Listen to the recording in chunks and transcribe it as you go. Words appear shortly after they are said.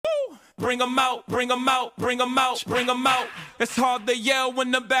Bring 'em out, bring 'em out, bring 'em out, bring 'em out. It's hard to yell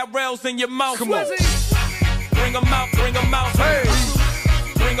when the barrel's in your mouth. Come on. Bring 'em out, bring 'em out. Hey.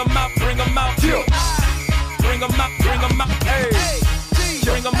 Bring 'em out, bring 'em out. Yeah. Bring 'em out, bring 'em out. Hey.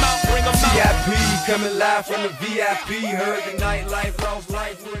 Bring 'em out, bring 'em out. VIP coming live from the VIP. Heard the nightlife, lost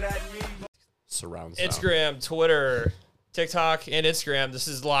life with that me. Surround sound. Instagram, Twitter, TikTok, and Instagram. This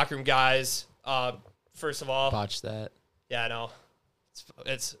is Locker Room Guys. First of all, Botch that. yeah, I know.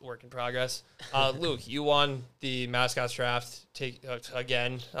 It's work in progress. Luke, you won the mascots draft. Take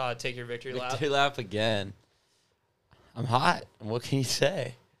your victory lap. Victory lap again. I'm hot. What can you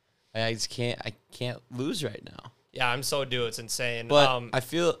say? I just can't. I can't lose right now. Yeah, I'm so due. It's insane. But I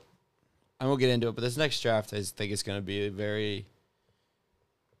feel, I won't get into it. But this next draft, I think it's going to be very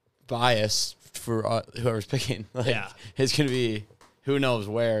biased for whoever's picking. Like, Yeah. It's going to be who knows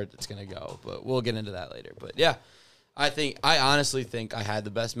where it's going to go. But we'll get into that later. But yeah. I honestly think I had the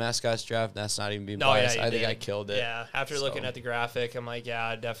best mascots draft. That's not even being biased. Yeah, I think did. I killed it. Yeah, after looking at the graphic, I'm like, yeah,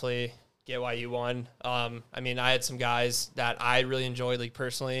 I definitely get why you won. I mean, I had some guys that I really enjoyed, like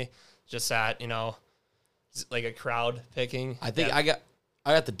personally, just that, like a crowd picking. I think I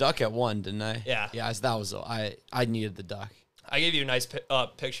got the duck at 1, didn't I? Yeah. Yeah, that was I needed the duck. I gave you a nice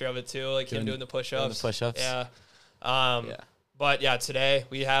picture of it too, like him doing the push-ups. The push-ups. Yeah. Yeah. But yeah, today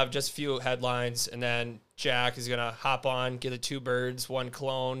we have just a few headlines, and then Jack is gonna hop on, get the two birds, one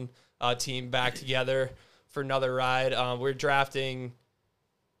clone team back together for another ride. We're drafting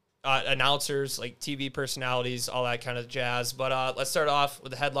announcers, like TV personalities, all that kind of jazz. But let's start off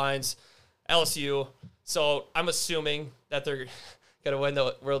with the headlines. LSU. So I'm assuming that they're gonna win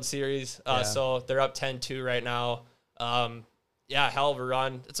the World Series. So they're up 10-2 right now. Yeah, hell of a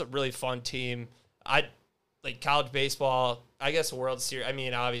run. It's a really fun team. I like college baseball. I guess World Series. I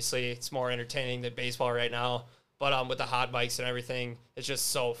mean, obviously, it's more entertaining than baseball right now. But with the hot mics and everything, it's just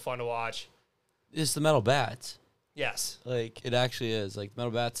so fun to watch. It's the metal bats. Yes. Like, it actually is. Like,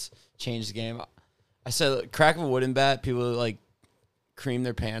 metal bats changed the game. I said, crack of a wooden bat, people, like, cream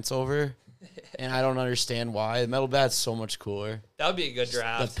their pants over. And I don't understand why. The metal bat's so much cooler. That would be a good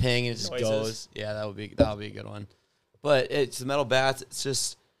draft. The ping, it just Noises. goes. Yeah, that would be a good one. But it's the metal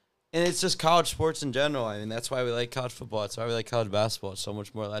bats. And it's just college sports in general. I mean, that's why we like college football. That's why we like college basketball. It's so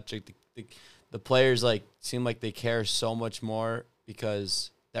much more electric. The players, like, seem like they care so much more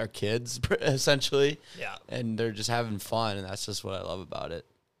because they're kids, essentially. Yeah. And they're just having fun, and that's just what I love about it.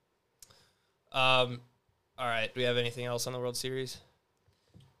 All right. Do we have anything else on the World Series?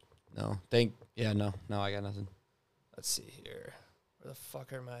 No. No, I got nothing. Let's see here. Where the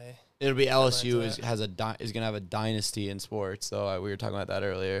fuck are my... It'll be LSU Headlines is gonna have a dynasty in sports. So we were talking about that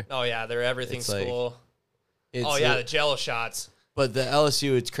earlier. Oh, yeah. They're everything It's like- school. It's The Jello shots. But the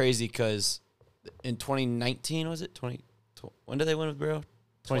LSU, it's crazy because in 2019, was it? When did they win with Burrow?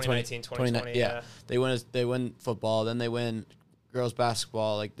 2019, 2020, yeah. They win football, then they win girls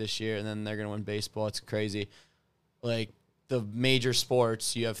basketball like this year, and then they're gonna win baseball. It's crazy. Like the major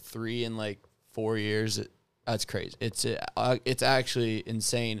sports, you have 3 in like 4 years. That's crazy. It's actually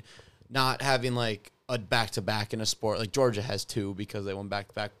insane, not having like a back-to-back in a sport. Like Georgia has 2 because they won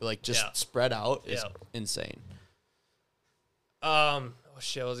back-to-back, but like just spread out is insane. Jello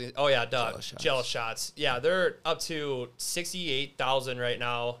shots. Yeah, they're up to 68,000 right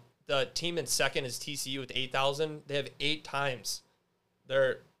now. The team in second is TCU with 8,000. They have 8 times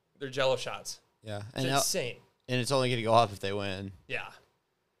their Jello shots. Yeah, It's insane. And it's only gonna go up if they win. Yeah.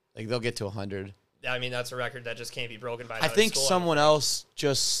 Like they'll get to 100. I mean, that's a record that just can't be broken by I another think school. someone else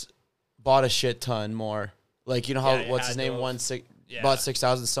just bought a shit ton more. Like, you know how, Yeah, what's his had name, to have. won six, Yeah. bought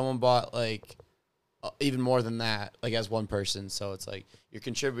 6,000. Someone bought, like, even more than that, like, as one person. So it's like you're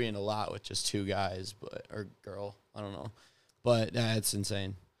contributing a lot with just 2 guys, or girl. I don't know. But, it's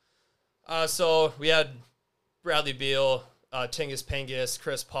insane. So we had Bradley Beal, Tingus Pengus,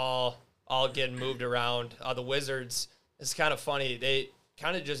 Chris Paul, all getting moved around. The Wizards, it's kind of funny. They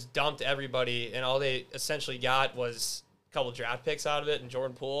kind of just dumped everybody, and all they essentially got was a couple draft picks out of it and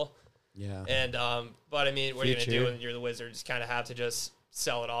Jordan Poole. Yeah. And but I mean, what are you going to do Future. when you're the Wizards? Kind of have to just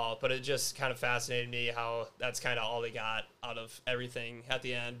sell it all. But it just kind of fascinated me how that's kind of all they got out of everything at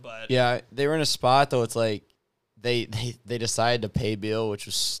the end. But Yeah, they were in a spot, though, it's like they decided to pay Beal, which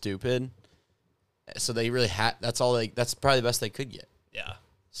was stupid. So they really had, that's probably the best they could get. yeah,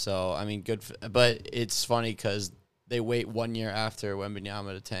 So, I mean, good. But it's funny because they wait 1 year after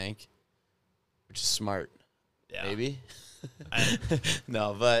Wembanyama to tank, which is smart. yeah, Maybe.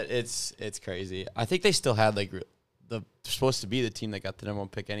 No, but it's crazy. I think they still had like they're supposed to be the team that got the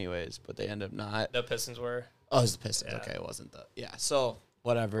 #1 pick anyways, but they end up not. The Pistons were. Oh, it was the Pistons. Yeah. Okay, it wasn't the. Yeah, so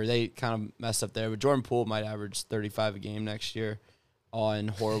whatever. They kind of messed up there, but Jordan Poole might average 35 a game next year. on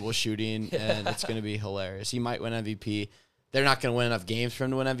horrible shooting, and it's going to be hilarious. He might win MVP. They're not going to win enough games for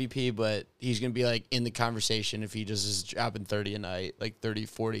him to win MVP, but he's going to be like in the conversation if he just is dropping 30 a night, like 30,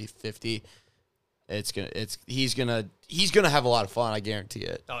 40, 50. He's gonna have a lot of fun, I guarantee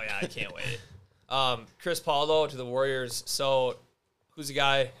it. Oh yeah, I can't wait. Chris Paul though to the Warriors. So who's the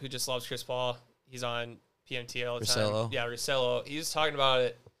guy who just loves Chris Paul? He's on PMT all the Russillo. time. Yeah, Russillo. He was talking about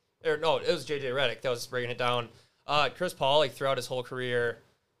it. Or no, it was JJ Redick that was breaking it down. Chris Paul, like throughout his whole career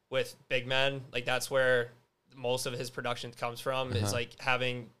with big men, like that's where most of his production comes from. Is like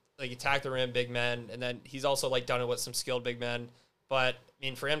having like attack the rim big men, and then he's also like done it with some skilled big men. But I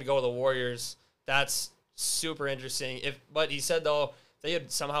mean, for him to go to the Warriors, that's super interesting. But he said though they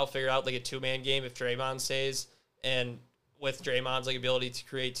had somehow figured out like a 2-man game if Draymond stays, and with Draymond's like ability to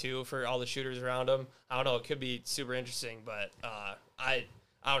create too for all the shooters around him. I don't know. It could be super interesting, but I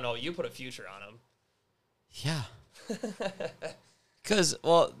don't know. You put a future on him. Yeah. Because,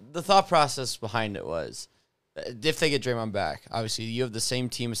 well, the thought process behind it was, if they get Draymond back, obviously you have the same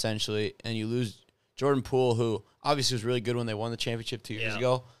team essentially, and you lose Jordan Poole, who obviously was really good when they won the championship 2 years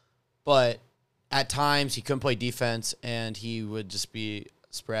ago, but at times he couldn't play defense, and he would just be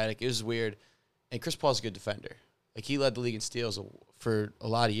sporadic. It was weird. And Chris Paul's a good defender. Like, he led the league in steals for a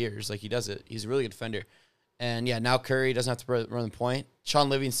lot of years. Like, he does it. He's a really good defender. And, yeah, now Curry doesn't have to run the point. Sean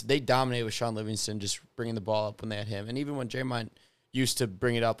Livingston, they dominated with Sean Livingston just bringing the ball up when they had him. And even when Draymond used to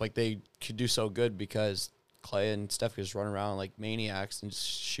bring it up, like, they could do so good because Clay and Steph could just run around like maniacs and just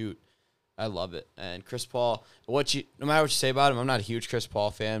shoot. I love it. And Chris Paul, no matter what you say about him, I'm not a huge Chris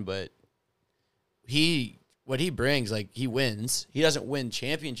Paul fan, but what he brings, like, he wins. He doesn't win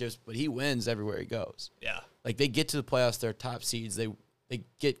championships, but he wins everywhere he goes. Yeah. Like, they get to the playoffs, they're top seeds. They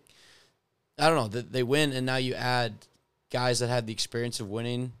get, I don't know, they win, and now you add guys that have the experience of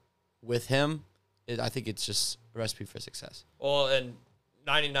winning with him. I think it's just a recipe for success. Well, and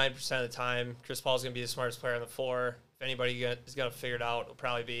 99% of the time, Chris Paul's going to be the smartest player on the floor. If anybody is going to figure it out, it'll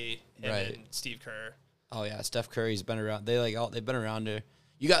probably be him and Steve Kerr. Oh, yeah, Steph Curry's been around. They've been around there.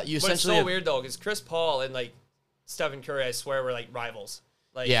 You but essentially it's so weird, though, because Chris Paul and, like, Stephen Curry, I swear, were, like, rivals.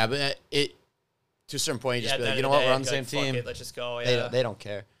 Like, yeah, but to a certain point, you just be like, you know what, we're on the same team. Let's just go. Yeah. They don't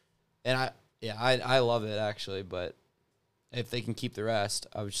care. And I love it, actually, but if they can keep the rest,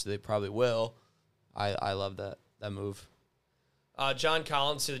 obviously they probably will. I love that move. John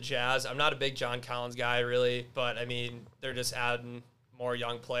Collins to the Jazz. I'm not a big John Collins guy, really, but, I mean, they're just adding more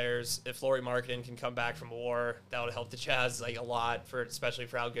young players. If Lauri Markkanen can come back from war, that would help the Jazz, like, a lot, especially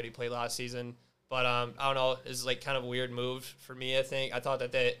for how good he played last season. But, I don't know, it's, like, kind of a weird move for me, I think. I thought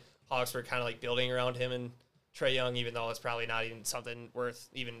that the Hawks were kind of, like, building around him and Trae Young, even though it's probably not even something worth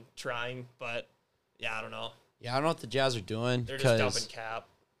even trying. But, yeah, I don't know. Yeah, I don't know what the Jazz are doing. They're just dumping Cap.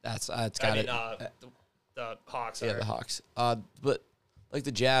 That's got it. The Hawks. Yeah, the Hawks. But like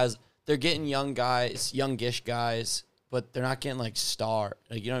the Jazz, they're getting young guys, youngish guys, but they're not getting like star.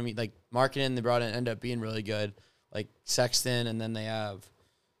 Like, you know what I mean? Like Markkanen, they brought in, ended up being really good. Like Sexton, and then they have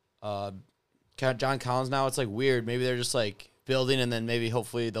John Collins. Now it's like weird. Maybe they're just like building, and then maybe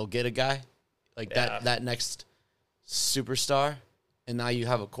hopefully they'll get a guy like that next superstar. And now you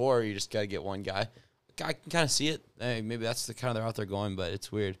have a core. You just got to get one guy. I can kind of see it. Hey, maybe that's the kind of the route they're going, but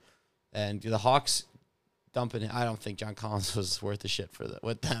it's weird. And the Hawks dumping it. I don't think John Collins was worth the shit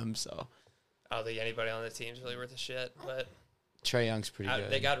with them. So I don't think anybody on the team is really worth the shit. But Trae Young's pretty good.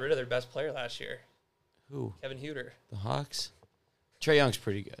 They got rid of their best player last year. Who? Kevin Huerter. The Hawks. Trae Young's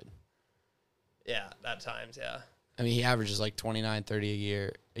pretty good. Yeah, at times, yeah. I mean, he averages like 29, 30 a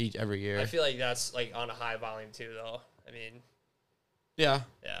year every year. I feel like that's like on a high volume too, though. I mean, yeah.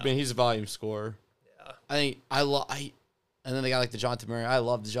 Yeah. I mean, he's a volume scorer. yeah. I think and then they got like DeJounte Murray. I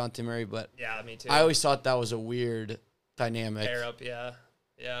love DeJounte Murray, but Yeah, me too. I always thought that was a weird dynamic. Pair up, yeah.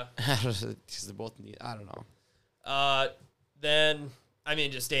 Yeah. Because they're both, I don't know. Then, I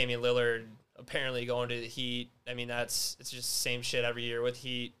mean, just Damian Lillard apparently going to the Heat. I mean, it's just the same shit every year with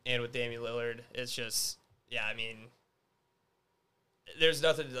Heat and with Damian Lillard. It's just, yeah, I mean, there's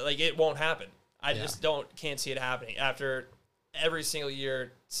nothing, like, it won't happen. I just can't see it happening. After every single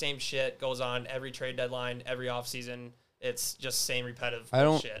year, same shit goes on every trade deadline, every offseason. It's just same repetitive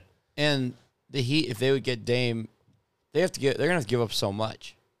shit. And the Heat, if they would get Dame, they're going to have to give up so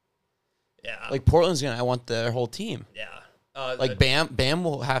much. Yeah. Like, Portland's going to want their whole team. Yeah. Like, Bam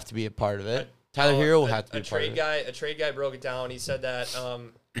will have to be a part of it. Tyler Hero will have to be a part of it. A trade guy broke it down. He said that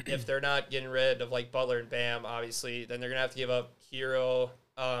if they're not getting rid of, like, Butler and Bam, obviously, then they're going to have to give up Hero,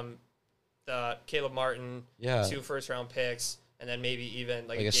 Caleb Martin, 2 first-round picks, and then maybe even,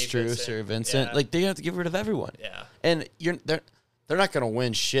 like a Strus or Vincent. Yeah. Like, they have to get rid of everyone. Yeah. And they're not going to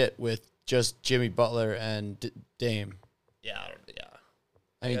win shit with just Jimmy Butler and Dame. Yeah.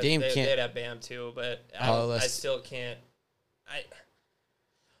 I mean, Yeah, Dame they'd can't. have Bam too, but Oh, I let's- still can't.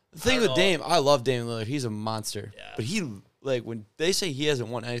 The thing I with don't know. Dame, I love Dame Lillard. He's a monster. Yeah. But he, like, when they say he hasn't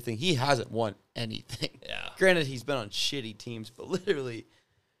won anything, he hasn't won anything. Yeah. Granted, he's been on shitty teams, but literally,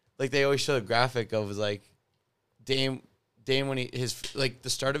 like, they always show a graphic of, like, Dame when the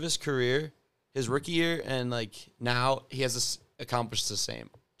start of his career, his rookie year, and, like, now he has accomplished the same.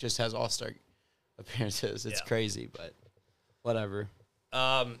 Just has all-star appearances. It's Yeah. crazy, but whatever.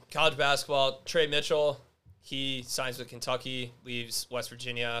 College basketball, Trey Mitchell, he signs with Kentucky, leaves West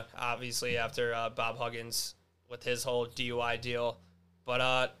Virginia, obviously after Bob Huggins with his whole DUI deal.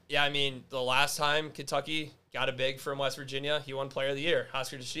 But, yeah, I mean, the last time Kentucky got a big from West Virginia, he won Player of the Year,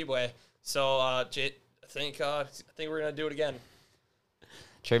 Oscar Tshiebwe. So, I think we're going to do it again.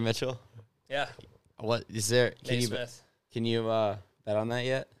 Trey Mitchell? Yeah, What is there? Nate Smith. Can you bet on that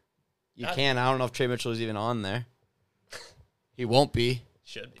yet? You Not- can. I don't know if Trey Mitchell is even on there. He won't be.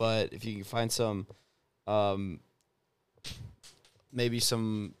 Should be. But if you can find some, maybe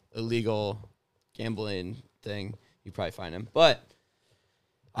some illegal gambling thing, you probably find him. But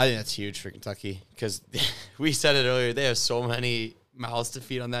I think that's huge for Kentucky because we said it earlier. They have so many mouths to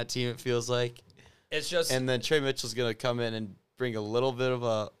feed on that team, it feels like. It's just And then Trey Mitchell's going to come in and bring a little bit of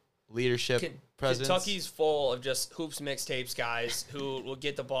a leadership presence. Kentucky's full of just hoops mixtapes guys who will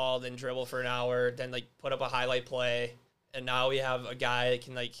get the ball, then dribble for an hour, then like put up a highlight play. And now we have a guy that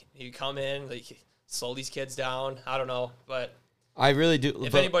can he come in, like slow these kids down. I don't know, but I really do.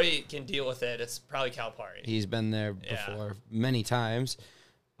 if but anybody can deal with it, it's probably Calipari. he's been there Yeah. before many times.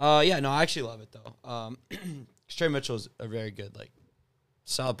 Yeah, no, I actually love it though. Trey Mitchell's a very good,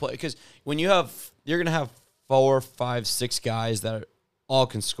 solid play because when you're gonna have 4, 5, 6 guys that all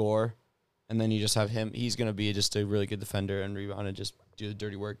can score, and then you just have him. He's gonna be just a really good defender and rebound and just do the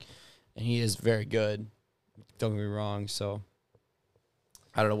dirty work, and he is very good. Don't get me wrong. So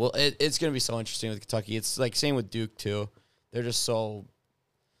I don't know. Well, it's gonna be so interesting with Kentucky. It's like same with Duke too. They're just so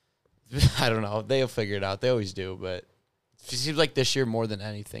I don't know. They'll figure it out. They always do, but it seems like this year more than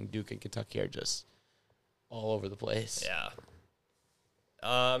anything, Duke and Kentucky are just all over the place. Yeah.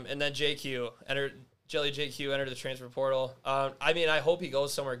 And then Jelly JQ entered the transfer portal. I mean, I hope he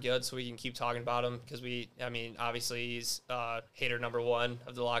goes somewhere good so we can keep talking about him because obviously he's hater number 1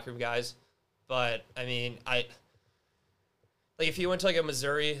 of the locker room guys. But I mean, if he went to a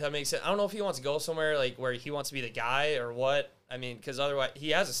Missouri, that makes sense. I don't know if he wants to go somewhere where he wants to be the guy or what. I mean, because otherwise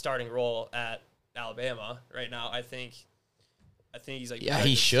he has a starting role at Alabama right now. I think he's Yeah,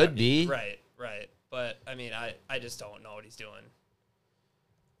 he should be. Right. But I mean, I just don't know what he's doing.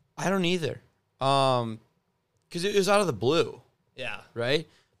 I don't either. Because it was out of the blue, Yeah. right?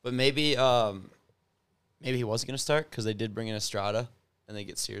 But maybe he wasn't going to start because they did bring in Estrada and they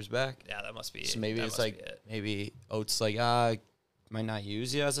get Sears back. Yeah, that must be So maybe that it's must be it. maybe Oates might not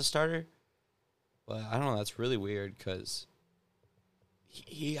use you as a starter. But I don't know. That's really weird because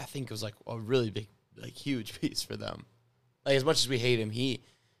he I think was a really big, huge piece for them. As much as we hate him, he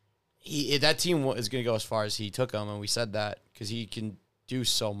that team is going to go as far as he took them, and we said that because he can do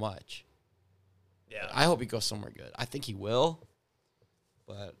so much. Yeah. I hope he goes somewhere good. I think he will,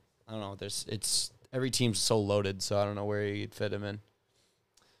 but I don't know. Every team's so loaded, so I don't know where you'd fit him in.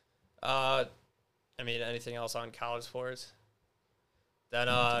 Anything else on college sports? Then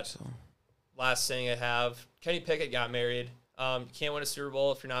I don't think so. last thing I have, Kenny Pickett got married. You can't win a Super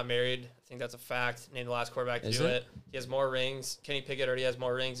Bowl if you're not married. I think that's a fact. Named the last quarterback to Is do it? it. He has more rings. Kenny Pickett already has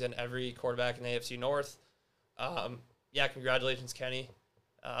more rings than every quarterback in the AFC North. Yeah, congratulations, Kenny.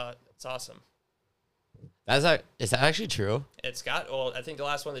 It's awesome. Is that actually true? I think the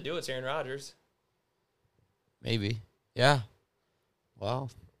last one to do it's Aaron Rodgers. Maybe. Yeah.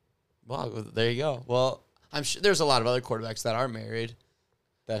 Well, there you go. Well, I'm sure there's a lot of other quarterbacks that are married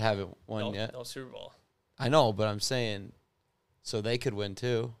that haven't won yet. No Super Bowl. I know, but I'm saying so they could win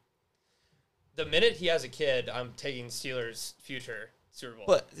too. The minute he has a kid, I'm taking Steelers' future Super Bowl.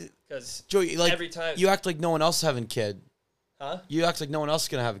 But because Joey, every time you act like no one else having a kid. huh? You act like no one else is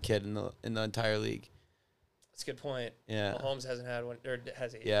gonna have a kid in the entire league. That's a good point. Yeah. Mahomes hasn't had one, or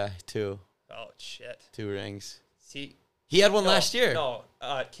has he? Yeah, 2 Oh shit. rings. See, He had one last year. No,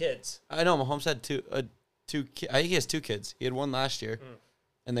 kids. I know Mahomes had two. I think he has 2 kids. He had one last year,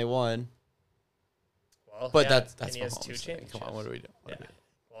 and they won. Well, But yeah, that's and he has Mahomes. 2 Come championships. on, what do we do? Yeah.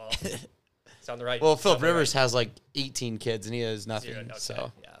 Well, it's on the right. Well, it's Philip on the Rivers right. has 18 kids, and he has nothing. 0, okay.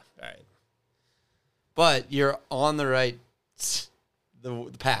 So, Yeah. All right. but you're on the right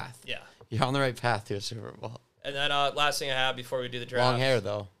the path. Yeah. You're on the right path to a Super Bowl. And then last thing I have before we do the draft. Long hair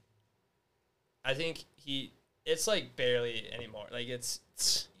though. I think it's barely anymore.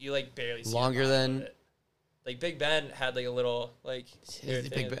 It's you barely see the Longer bottom than- of it. Like Big Ben had like a little like hair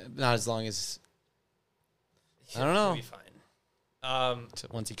thing. Not as long as I don't know. He'll be fine.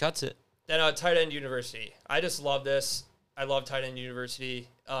 Once he cuts it. Then tight end university. I just love this. I love tight end university.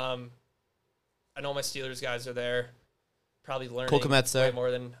 I know my Steelers guys are there. Probably learning Cole Kmet's there. way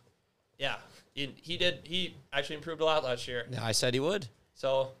more than. Yeah, he did. He actually improved a lot last year. Yeah, I said he would.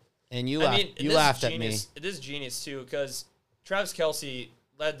 So. And you laughed at me. It is genius too because Travis Kelce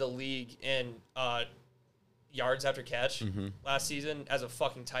led the league in yards after catch last season as a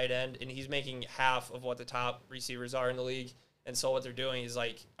fucking tight end, and he's making half of what the top receivers are in the league. And so what they're doing is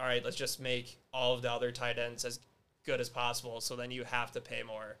like, all right, let's just make all of the other tight ends as good as possible. So then you have to pay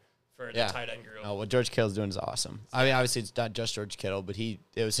more for the tight end group. No, what George Kittle's doing is awesome. I mean, obviously it's not just George Kittle, but it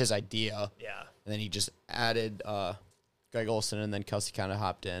was his idea. Yeah. And then he just added Greg Olsen, and then Kelsey kind of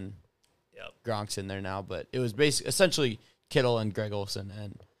hopped in. Yep. Gronk's in there now, but it was essentially Kittle and Greg Olsen,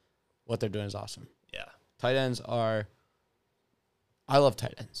 and what they're doing is awesome. Yeah. Tight ends I love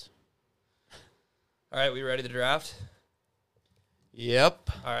tight ends. All right, we ready to draft? Yep.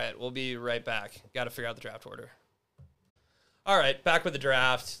 All right, we'll be right back. Got to figure out the draft order. All right, back with the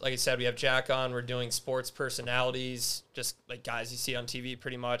draft. Like I said, we have Jack on. We're doing sports personalities, just like guys you see on TV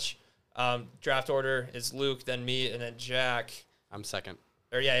pretty much. Draft order is Luke, then me, and then Jack. I'm second.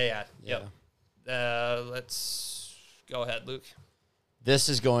 Or yeah. Yep. Let's go ahead, Luke. This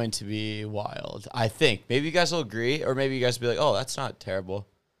is going to be wild. I think. Maybe you guys will agree, or maybe you guys will be like, oh, that's not terrible.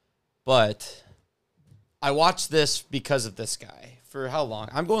 But I watched this because of this guy. For how long?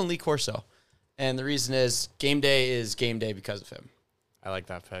 I'm going Lee Corso. And the reason is game day because of him. I like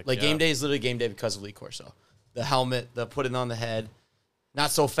that pick. Game day is literally game day because of Lee Corso. The helmet, the putting on the head.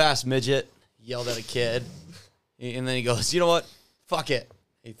 Not so fast, midget. Yelled at a kid. And then he goes, you know what? Fuck it.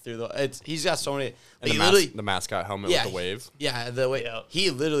 He threw he's got so many. And the mascot helmet with the wave. Yeah, the way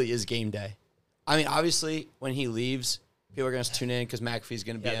he literally is game day. I mean, obviously, when he leaves, people are going to tune in because McAfee's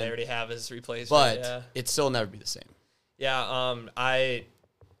going to be in. Yeah, they already have his replacement. But it'd still never be the same. Yeah, I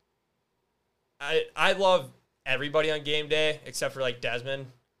love everybody on game day except for like Desmond.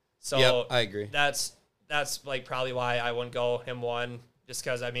 So yep, I agree. That's like probably why I wouldn't go him one, just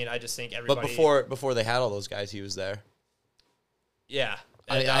because I mean I just think everybody. But before they had all those guys, he was there. Yeah,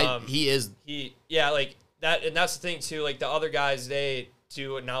 and, like that, and that's the thing too. Like the other guys, they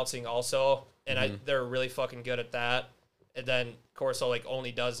do announcing also, and they're really fucking good at that. And then Corso like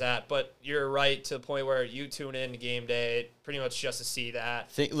only does that, but you're right to the point where you tune in to game day pretty much just to see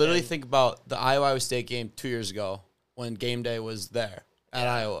that. Think about the Iowa State game 2 years ago when game day was there at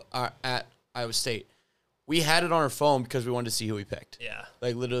Iowa State. We had it on our phone because we wanted to see who we picked. Yeah,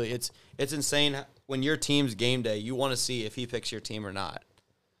 like literally, it's insane when your team's game day. You want to see if he picks your team or not.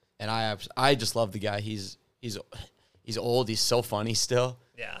 And I just love the guy. He's old. He's so funny still.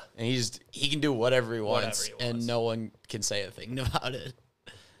 Yeah, and he can do whatever he wants, and no one can say a thing about it.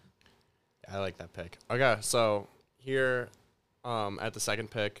 I like that pick. Okay, so here at the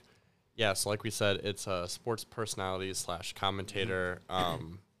second pick, so like we said, it's a sports personality / commentator.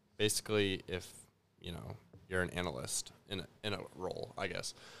 Basically, if you're an analyst in a role, I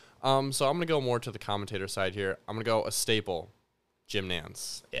guess. So I'm gonna go more to the commentator side here. I'm gonna go a staple, Jim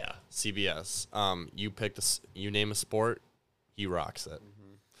Nantz. Yeah, CBS. You name a sport, he rocks it.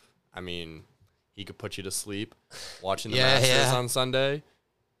 I mean, he could put you to sleep watching the Masters on Sunday.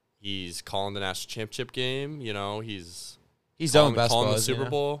 He's calling the national championship game. He's done basketball, calling the Super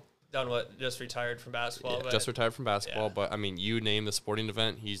Bowl. Done what? Just retired from basketball. Yeah, just retired from basketball. Yeah. But I mean, you name the sporting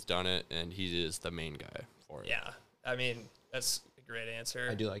event, he's done it, and he is the main guy for it. Yeah, I mean that's a great answer.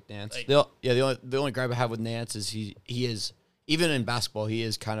 I do like Nantz. The only gripe I have with Nantz is he is, even in basketball, he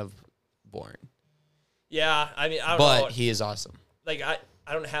is kind of boring. Yeah, I mean, I don't know. But he is awesome. Like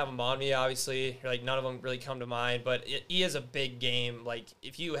I don't have him on me, obviously. Like none of them really come to mind. But he is a big game. Like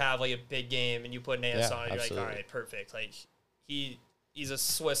if you have like a big game and you put Nantz on it, you're like, all right, perfect. Like he's a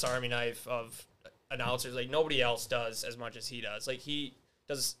Swiss Army knife of announcers. Like nobody else does as much as he does. Like he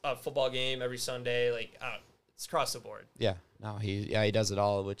does a football game every Sunday. Like it's across the board. Yeah, no, he does it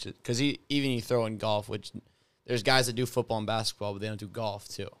all. Which because you throw in golf, which there's guys that do football and basketball, but they don't do golf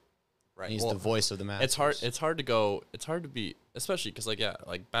too. Right, and he's the voice of the match. It's hard to be, especially because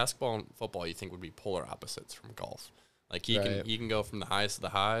like basketball and football, you think would be polar opposites from golf. Like he can go from the highest of the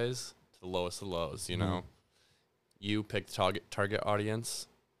highs to the lowest of the lows. You pick the target audience,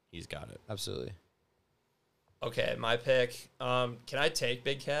 he's got it. Absolutely. Okay, my pick. Can I take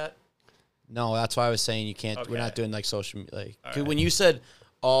Big Cat? No, that's why I was saying you can't. Okay. We're not doing like social media. Like when you said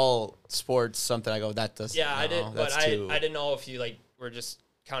all sports something, I go that does. Yeah, I did, but I didn't know if you like were just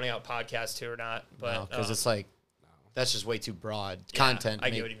counting out podcasts too or not. But because it's like that's just way too broad content. I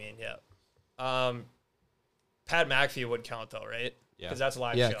get what you mean. Yeah. Pat McAfee would count though, right? Yeah. Because that's a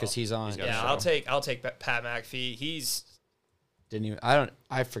live Yeah, show. because he's on. He's got a Yeah, show. I'll take Pat McAfee. He's Didn't even.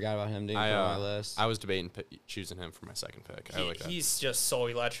 I forgot about him. Didn't put him on my list. I was debating choosing him for my second pick. I like that. he's just so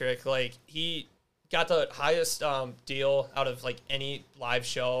electric. Like he got the highest deal out of like any live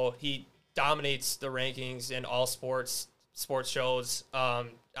show. He dominates the rankings in all sports shows.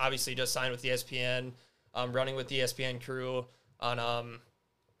 Obviously just signed with ESPN. Running with the ESPN crew on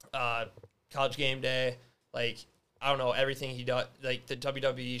College Game Day. Like I don't know, everything he does, like the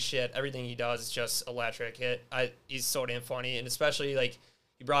WWE shit, everything he does is just electric. He's so damn funny, and especially like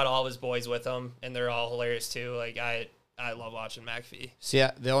he brought all of his boys with him, and they're all hilarious too. Like I love watching McAfee. See,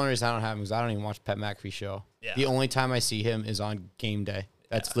 the only reason I don't have him is I don't even watch Pat McAfee show. Yeah. The only time I see him is on Game Day.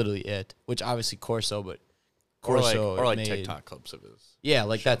 That's literally it. Which obviously Corso, but Corso or like made- TikTok clips of his. Yeah,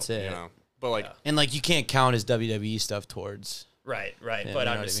 like that's show, it. You know, but like And like you can't count his WWE stuff towards. Right. Yeah, But you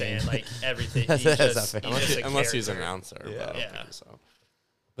know I'm what just I mean. saying, like everything. That's He's not just, fair. he's just a unless he's an character. announcer. But I don't Yeah. think so.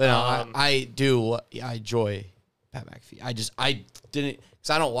 But no, Um, I do. I enjoy Pat McAfee. I didn't because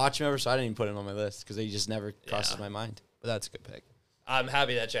I don't watch him ever, so I didn't even put him on my list because he just never crosses Yeah. my mind. But that's a good pick. I'm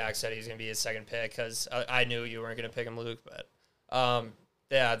happy that Jack said he's going to be his second pick because I knew you weren't going to pick him, Luke. But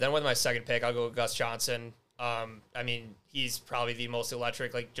yeah, then with my second pick, I'll go with Gus Johnson. I mean, he's probably the most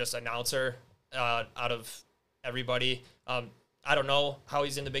electric, like just announcer out of everybody. I don't know how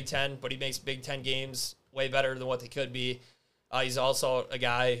he's in the Big Ten, but he makes Big Ten games way better than what they could be. He's also a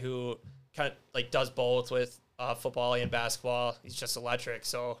guy who kind of like does both with football and basketball. He's just electric.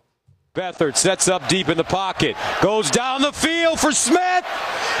 So Beathard sets up deep in the pocket. Goes down the field for Smith.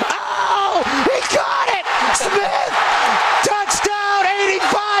 Oh, he got it! Smith! Touchdown,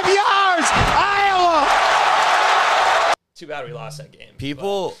 85 yards! Iowa! too bad we lost that game.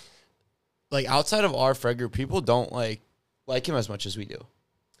 People, like outside of our friend group, people don't like him as much as we do.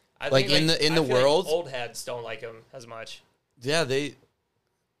 I like, think, in the I feel like world- old heads don't like him as much. Yeah,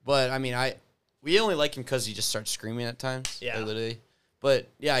 but I mean, we only like him because he just starts screaming at times. Yeah. like, literally. But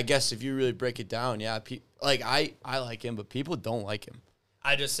yeah, I guess if you really break it down, yeah, I like him, but people don't like him.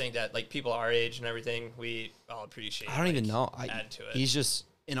 I just think that like people our age and everything, we all appreciate. I don't even like, know. add to it. He's just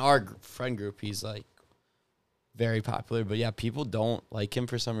in our friend group. He's like very popular, but yeah, people don't like him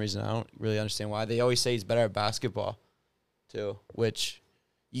for some reason. I don't really understand why. They always say he's better at basketball, too. Which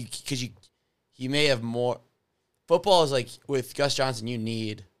he may have more. Football is like with Gus Johnson. You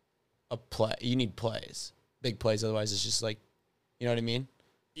need a play. You need plays, big plays. Otherwise, it's just like, you know what I mean.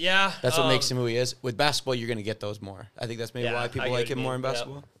 yeah, That's what makes him who he is. With basketball, you're gonna get those more. I think that's maybe Yeah, why I people get like what him you more mean. in Yep.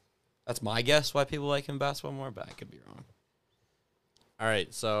 basketball. That's my guess why people like him in basketball more, but I could be wrong. All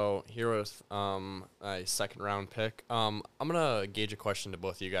right, so here with a second round pick. I'm gonna gauge a question to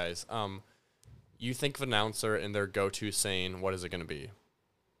both of you guys. You think of an announcer and their go-to saying, what is it gonna be?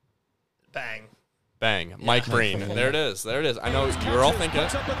 Bang. Bang, Mike Breen. There it is. There it is. I know you were all thinking it.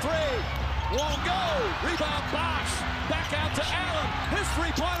 Puts up a three. Won't go. Rebound Bosch. Back out to Allen. His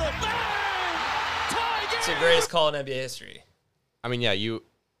three-pointer. Bang! Tie game. It's the greatest call in NBA history. I mean, yeah,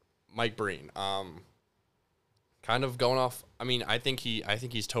 Mike Breen. Kind of going off. I mean, I think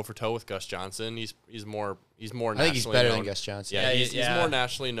he's toe for toe with Gus Johnson. He's more. I think he's nationally better known. than Gus Johnson. Yeah, Yeah, he's yeah. more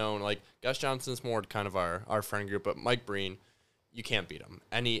nationally known. Like Gus Johnson's more kind of our friend group, but Mike Breen, you can't beat him.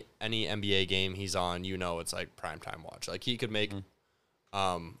 Any NBA game he's on, it's like primetime watch. Like he could make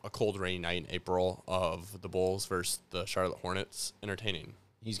a cold rainy night in April of the Bulls versus the Charlotte Hornets entertaining.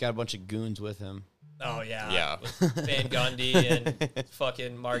 He's got a bunch of goons with him. Oh yeah. Yeah. Van Gundy and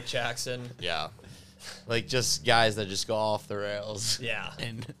fucking Mark Jackson. Yeah. Like just guys that just go off the rails. Yeah.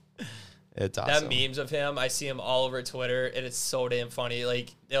 And it's That awesome. memes of him, I see him all over Twitter, and it's so damn funny.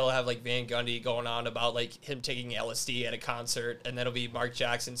 Like they'll have like Van Gundy going on about like him taking LSD at a concert, and then it'll be Mark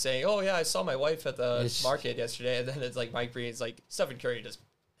Jackson saying, "Oh yeah, I saw my wife at the It's- market yesterday," and then it's like Mike Breen's like Stephen Curry just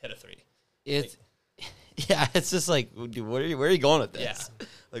hit a three. It's yeah, it's just like, dude, where are you going with this? Yeah.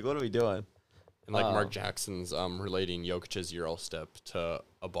 Like, what are we doing? And like Mark Jackson's relating Jokic's Euro step to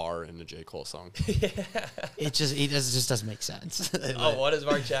a bar in the J. Cole song. It just doesn't make sense. Oh, what does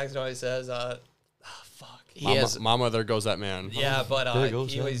Mark Jackson always says? Fuck. He has, Mama, there goes that man. Yeah, but There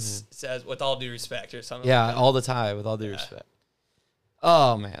goes he that always says, "With all due respect" or something. yeah, like that. all the time, with all due respect.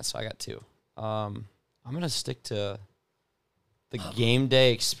 Oh man, so I got two. I'm gonna stick to the game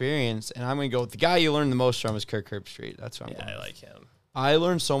day experience, and I'm gonna go with the guy you learned the most from is Kirk Herbstreit. That's what I'm Yeah, going I with. like him. I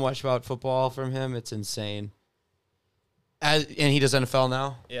learned so much about football from him. It's insane. And he does NFL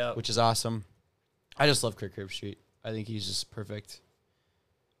now, Yeah. which is awesome. I just love Kirk Herbstreit. I think he's just perfect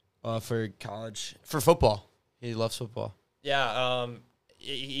for college, for football. He loves football. Yeah,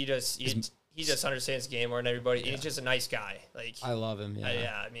 he just understands the game more than everybody. He's just a nice guy. Like I love him. Yeah.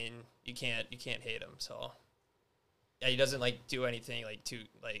 yeah, I mean, you can't hate him. So yeah, he doesn't like do anything like too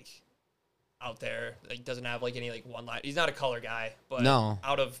like out there. Like doesn't have like any like one line. He's not a color guy, but No.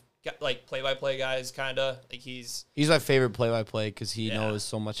 out of like play-by-play guys, kind of like He's my favorite play-by-play because he Yeah. knows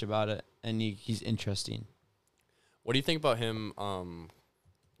so much about it, and he's interesting. What do you think about him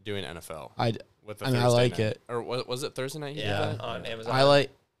doing NFL? With the I Thursday like night? it. Or was it Thursday night? he did yeah that? on Amazon.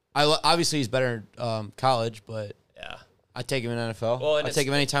 Obviously he's better in college, but Yeah. I take him in NFL. Well, and I take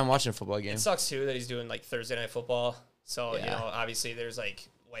him anytime watching a football game. It sucks too that he's doing like Thursday night football. So you Yeah. know, obviously there's like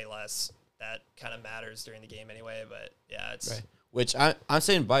way less that kind of matters during the game anyway. But yeah, it's Right. Which I'm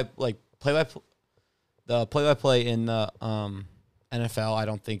saying by like play-by-play in the NFL, I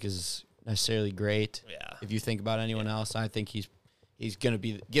don't think is necessarily great. Yeah. If you think about anyone else, I think he's gonna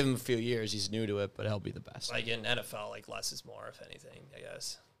be, give him a few years. He's new to it, but he'll be the best. like in NFL, like less is more, if anything, I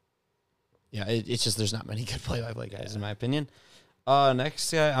guess. Yeah, it's just there's not many good play-by-play guys in my opinion.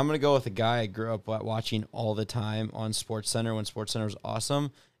 Next guy, I'm gonna go with a guy I grew up watching all the time on SportsCenter when SportsCenter was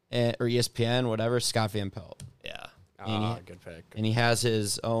awesome, or ESPN, whatever. Scott Van Pelt, Yeah. Good pick. and he has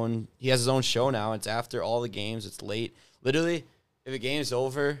his own show now. It's after all the games. It's late. Literally, if a game's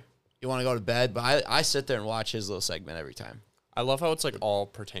over, you want to go to bed. But I sit there and watch his little segment every time. I love how it's like all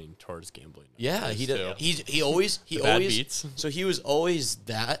pertained towards gambling. Yeah, he too. does. He always bad beats. So he was always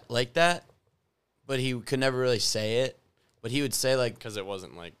that, but he could never really say it. But he would say like, Because it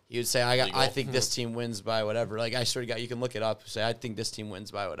wasn't like he would say, legal. I think this team wins by whatever. Like I sort of got, you can look it up. Say I think this team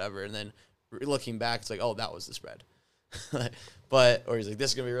wins by whatever, and then looking back, it's like, oh, that was the spread. Or he's like,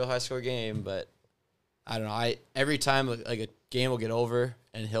 this is gonna be a real high score game. But I don't know. Every time like a game will get over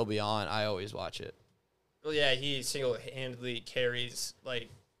and he'll be on, I always watch it. Well, yeah, he single-handedly carries like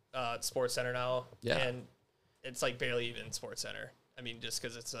SportsCenter now. Yeah. And it's like barely even SportsCenter. I mean, just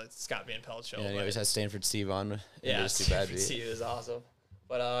because it's a Scott Van Pelt show. Yeah, and he but- always has Stanford Steve on. Yeah, It's too bad. Steve is awesome.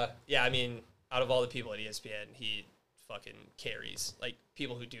 But yeah, I mean, out of all the people at ESPN, he fucking carries like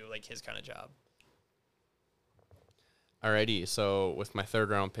people who do like his kind of job. Alrighty, so with my third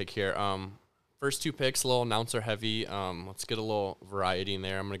round pick here, first two picks a little announcer heavy. Let's get a little variety in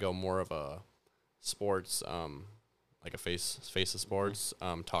there. I'm gonna go more of a sports, like a face of sports,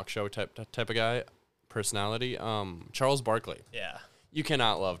 talk show type of guy, personality. Charles Barkley. Yeah. You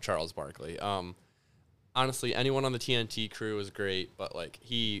cannot love Charles Barkley. Honestly, anyone on the TNT crew is great, but like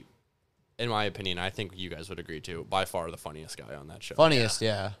he, in my opinion, I think you guys would agree too, by far the funniest guy on that show. Funniest,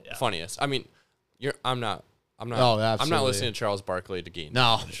 yeah. Yeah. Funniest. I mean, I'm not. Oh, I'm not absolutely. listening to Charles Barkley to gain.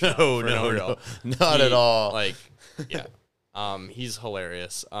 No, For no real. not He, at all. Like, yeah, he's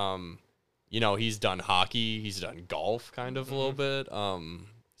hilarious. You know, he's done hockey, he's done golf, kind of a little bit.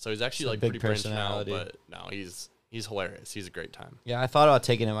 So he's actually like big pretty branched now, personality. but no, he's hilarious. He's a great time. Yeah, I thought about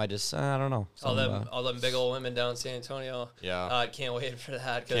taking him. I just, I don't know. All Something them, about- all them big old women down in San Antonio. Yeah. Can't wait for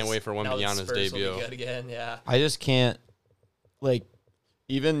that. 'Cause Can't wait for now the Wembanyama's Spurs will be debut. good again. Yeah. I just can't, like,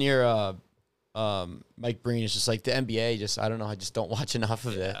 even your Mike Breen is just like the NBA. Just I don't know. I just don't watch enough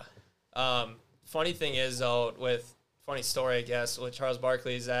of it. Yeah. Funny thing is though, funny story I guess with Charles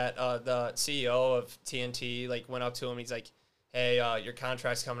Barkley is that the CEO of TNT like went up to him. He's like, "Hey, your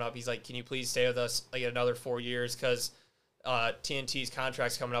contract's coming up." He's like, "Can you please stay with us like another 4 years?" Because TNT's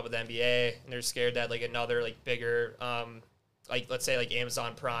contract's coming up with the NBA, and they're scared that like another like bigger like let's say like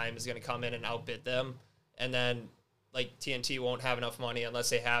Amazon Prime is gonna come in and outbid them, and then like TNT won't have enough money unless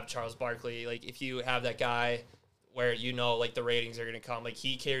they have Charles Barkley. Like if you have that guy where you know like the ratings are gonna come, like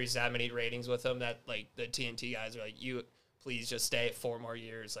he carries that many ratings with him that like the TNT guys are like, you please just stay 4 more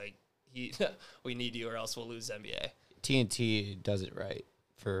years. Like we need you or else we'll lose NBA. TNT does it right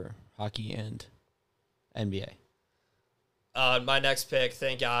for hockey and NBA. My next pick,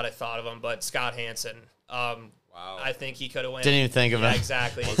 thank God I thought of him, but Scott Hansen. Wow. I think he could have went. Didn't even think of Yeah, it.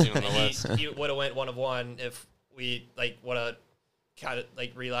 exactly. Wasn't even on the list. He would have went 1 of 1 if we like would have kind of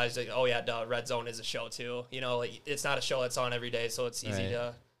like realized like, oh yeah, duh, Red Zone is a show too. You know, like it's not a show that's on every day, so it's easy Right.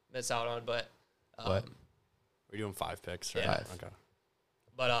 to miss out on. But We're doing 5 picks, right? Yeah. 5. Okay.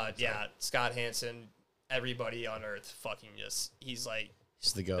 But yeah, Scott Hansen, everybody on earth fucking just he's like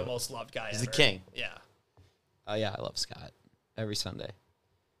He's the the goat. most loved guy He's ever. the king. Yeah. Oh yeah, I love Scott. Every Sunday.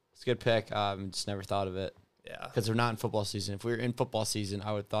 It's a good pick. Just never thought of it Yeah. because we're not in football season. If we were in football season,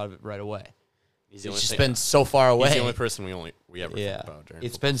 I would have thought of it right away. He's the It's only just thing- been so far away. He's the only person we ever yeah, think about during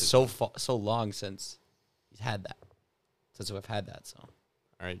it's football been season. so long since he's had that. Since we've had that, so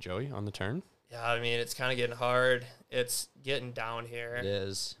All right, Joey, on the turn. Yeah, I mean it's kinda getting hard. It's getting down here. it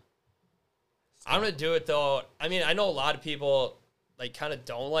is. I'm gonna do it though. I mean, I know a lot of people like kind of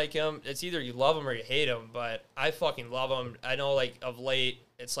don't like him. It's either you love him or you hate him. But I fucking love him. I know like of late,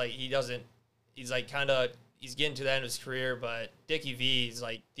 it's like he doesn't. He's like kind of he's getting to the end of his career. But Dickie V is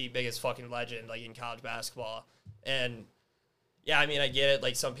like the biggest fucking legend like in college basketball. And yeah, I mean, I get it.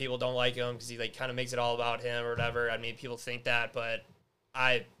 Like, some people don't like him because he like kind of makes it all about him or whatever. I mean, people think that, but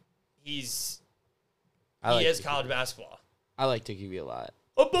he is college basketball. I like Dickie V a lot.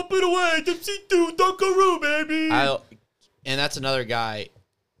 Up and away, MC2, Dunkaroo, baby. And that's another guy.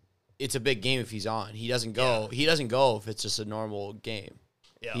 It's a big game if he's on. He doesn't go. Yeah. He doesn't go if it's just a normal game.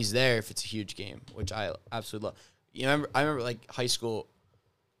 Yeah. He's there if it's a huge game, which I absolutely love. I remember like high school.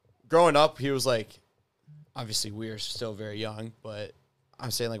 Growing up, he was like, obviously we were still very young, but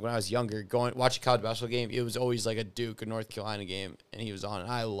I'm saying like when I was younger, watching a college basketball game, it was always like a Duke or North Carolina game, and he was on, and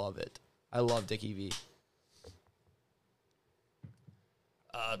I love it. I love Dickie V.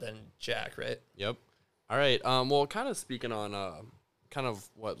 Then Jack, right? Yep. All right. Well, kind of speaking on kind of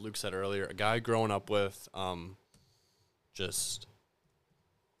what Luke said earlier, a guy growing up with just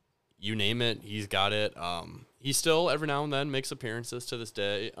you name it, he's got it. He still every now and then makes appearances to this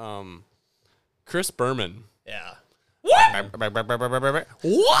day. Chris Berman. Yeah. What?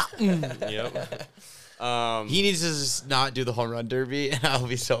 Yep. He needs to just not do the home run derby, and I'll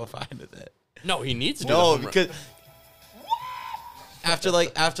be so fine with it. No, he needs to. do the No, home run. because after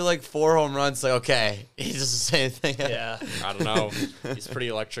like 4 home runs, like okay, he does the same thing. Yeah. I don't know. He's pretty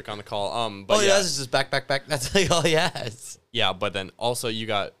electric on the call. But All he yeah, does is just back. That's like all he has. yeah. But then also you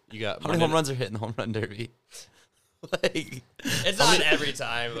got. How many home runs are hit in the home run derby? Like It's not every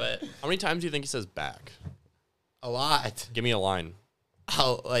time, but How many times do you think he says back? a lot. Give me a line.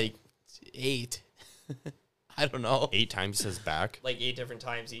 How like 8? I don't know. 8 times he says back. like 8 different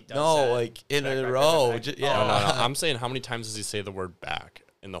times he does No, that. like in Back, a back, row. back, back. Yeah. No, I'm saying how many times does he say the word back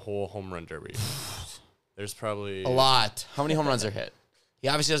in the whole home run derby? There's probably A lot. How many home runs are hit? He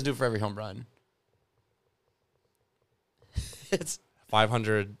obviously doesn't do it for every home run. It's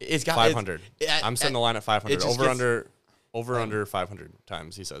 500. It's got 500. it's- I'm setting the line at 500. it just Over gets- under 500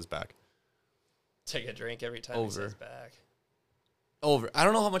 times he says back. Take a drink every time he Over. says back. over. I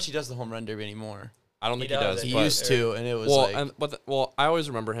don't know how much he does the home run derby anymore. I don't He think he does does. it. He but- used to, and it was well, like I always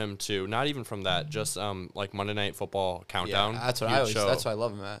remember him too. Not even from that, just like Monday Night Football countdown. yeah, that's what He I would always. show- That's what I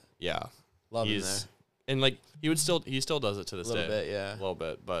love him at. Yeah, Love him he's there. and like he still does it to this A little day. bit, yeah. a little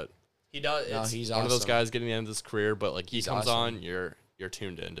bit. But He does. No, It's, he's one of those awesome. guys getting the end of his career. But like he He's comes awesome. on, you're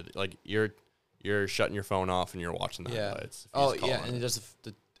tuned into like you're shutting your phone off and you're watching the Yeah. highlights. if Oh he's yeah, calling and it. just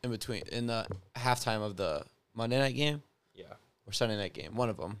the in between in the halftime of the Monday night game yeah. or Sunday night game, one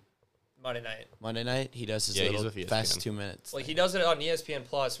of them. Monday night. Monday night, he does his Yeah, he's little with ESPN. fast 2 minutes. Like, he does it on ESPN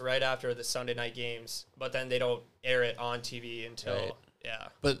Plus right after the Sunday night games, but then they don't air it on TV until Right. yeah.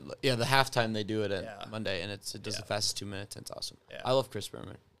 But yeah, the halftime they do it on Yeah. Monday, and it does the Yeah. fastest 2 minutes. And it's awesome. Yeah. I love Chris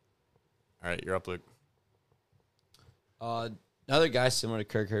Berman. All right, you're up, Luke. Another guy similar to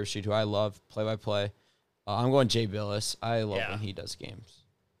Kirk Herbstreit, who I love play-by-play. I'm going Jay Billis. I love Yeah. when he does games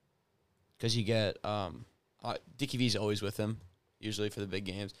because you get Dickie V's always with him, usually for the big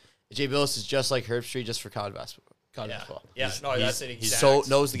games. Jay Billis is just like Herbstreit, just for college basketball. College Yeah. basketball. Yeah. No, that's it. he's So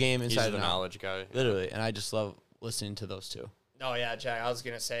knows the game He's inside the and out. knowledge guy. Literally, and I just love listening to those two. No, yeah, Jack. I was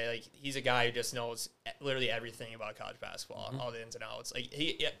gonna say, like, he's a guy who just knows literally everything about college basketball, Mm-hmm. all the ins and outs. Like,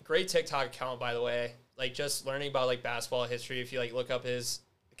 great TikTok account, by the way. Like, just learning about like basketball history. If you like look up his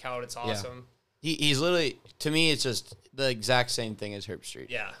account, it's awesome. He's literally, to me, it's just the exact same thing as Herbstreit.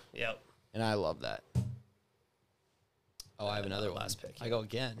 Yeah. Yep. And I love that. Oh, I have another last one. pick. I go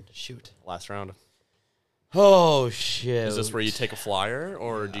again. Shoot. Last round. Oh, shit. Is this where you take a flyer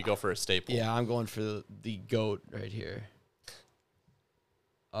or do you go for a staple? Yeah, I'm going for the GOAT right here.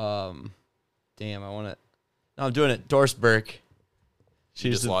 Damn, I want it. No, I'm doing it. Doris Burke.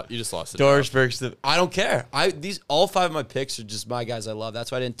 You just lost it. Doris Burke's the. I don't care. All 5 of my picks are just my guys I love.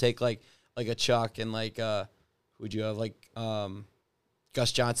 That's why I didn't take like a Chuck and like who'd you have like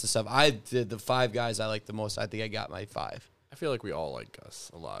Gus Johnson stuff. I did the 5 guys I like the most. I think I got my 5. I feel like we all like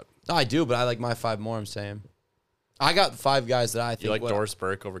Gus a lot. No, I do, but I like my 5 more. I'm saying. I got 5 guys that I think. You like Doris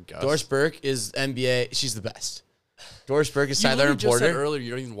Burke over Gus? Doris Burke is NBA. She's the best. Doris Burke is You Tyler literally and just said Porter. earlier you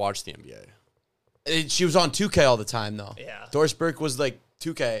don't even watch the NBA. She was on 2K all the time though. Yeah. Doris Burke was like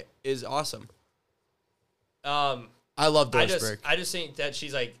 2K is awesome. I love Doris Burke. I just think that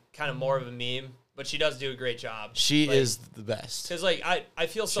she's like kind of more of a meme, but she does do a great job. She Like, is the best. Because like I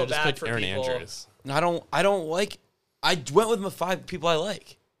feel so Should've just bad picked for Aaron people. Andrews. I don't like. I went with my 5 people I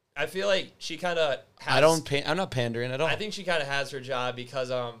like. I feel like she kind of. I'm not pandering at all. I think she kind of has her job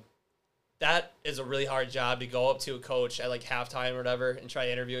because that is a really hard job to go up to a coach at like halftime or whatever and try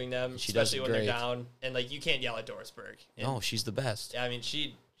interviewing them, She does especially it when great. they're down. And like you can't yell at Doris Burke. And, no, she's the best. yeah, I mean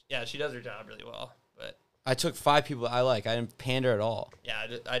she does her job really well. But I took 5 people I like. I didn't pander at all. yeah,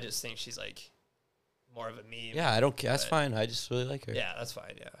 I just think she's like more of a meme. Yeah, I don't care. That's But- fine. I just really like her. Yeah, that's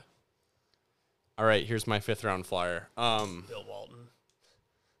fine. Yeah. All right, here's my 5th round flyer. Bill Walton.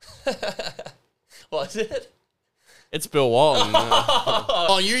 Was it? It's Bill Walton.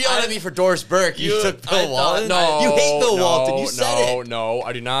 Oh, you're yelling at me for Doris Burke. You took I Bill thought- Walton. No, you hate Bill no, Walton. You said it. No,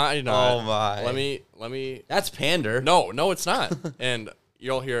 I do not. I do not. Oh, my. Let me. That's pander. No, it's not. And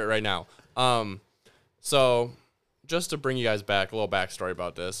you'll hear it right now. So just to bring you guys back, a little backstory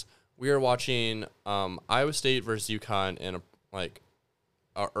about this. We are watching Iowa State versus UConn in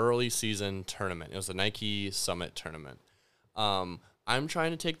a early season tournament. It was the Nike Summit tournament. I'm trying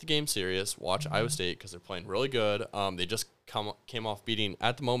to take the game serious, watch Iowa State because they're playing really good. They just came off beating,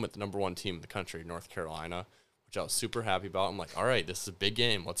 at the moment, the number 1 team in the country, North Carolina, which I was super happy about. I'm like, all right, this is a big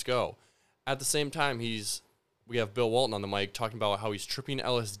game. Let's go. At the same time, we have Bill Walton on the mic talking about how he's tripping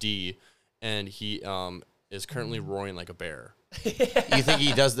LSD, and he is currently roaring like a bear. You think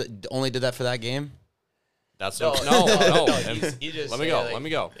he only did that for that game? That's No. no. He just Let me go. Let me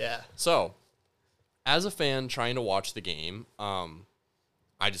go. Yeah. So, as a fan trying to watch the game,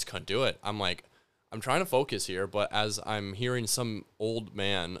 I just couldn't do it. I'm trying to focus here, but as I'm hearing some old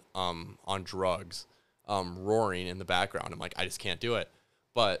man on drugs roaring in the background, I'm like, I just can't do it.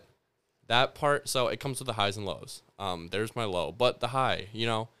 But that part, so it comes with the highs and lows. There's my low. But the high,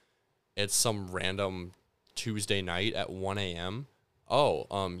 it's some random Tuesday night at 1 a.m. Oh,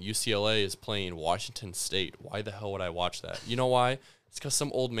 UCLA is playing Washington State. Why the hell would I watch that? You know why? It's because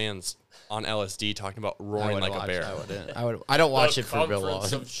some old man's on LSD talking about roaring like a bear. I don't watch it for Bill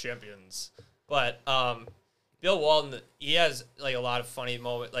Conference Walton. of Champions. But Bill Walton, he has like a lot of funny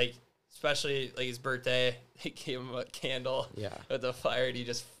moments, like especially like his birthday. They gave him a candle with the fire, and he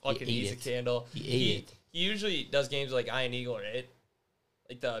just fucking He eats ate a candle. He ate it. He usually does games like Iron Eagle, right?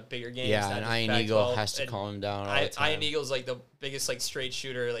 Like the bigger games. Yeah, not and just Iron Pac-12. Eagle has to And calm him down all the time. Iron Eagle's like the biggest like straight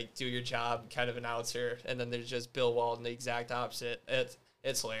shooter, like do your job kind of announcer, and then there's just Bill Walton, the exact opposite.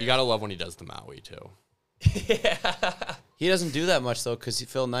 It's hilarious. You gotta love when he does the Maui too. Yeah. He doesn't do that much though, because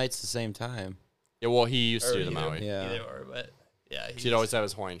Phil Knight's the same time. Yeah, well, he used to Or do the either- Maui. Yeah. Either or, but yeah, He'd always have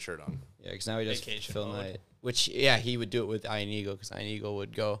his Hawaiian shirt on. Yeah, because now he does Vacation Phil mode. Knight. Which, yeah, he would do it with Iron Eagle, because Iron Eagle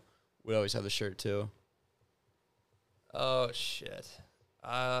would always have the shirt too. Oh shit.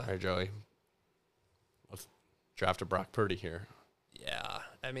 All right, Joey. Let's draft a Brock Purdy here. Yeah.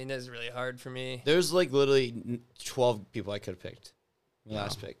 I mean, this is really hard for me. There's like literally 12 people I could have picked. My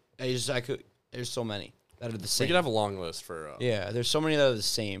last pick. There's so many that are the We same. could have a long list for Yeah, there's so many that are the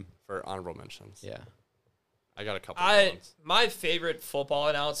same. for honorable mentions. Yeah. I got a couple. Of ones. My favorite football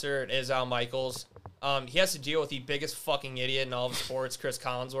announcer is Al Michaels. He has to deal with the biggest fucking idiot in all of sports, Chris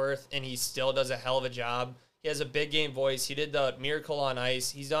Collinsworth, and he still does a hell of a job. He has a big game voice. He did the Miracle on Ice.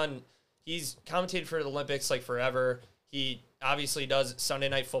 He's commentated for the Olympics like forever. He obviously does Sunday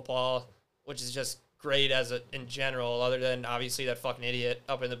Night Football, which is just great in general, other than obviously that fucking idiot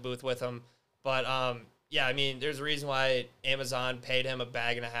up in the booth with him. But yeah, I mean, there's a reason why Amazon paid him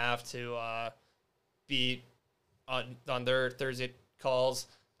 $1.50 to be on their Thursday calls.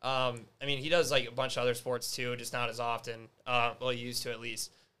 I mean, he does like a bunch of other sports too, just not as often. Well, he used to at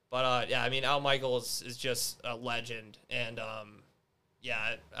least. But yeah, I mean, Al Michaels is just a legend, and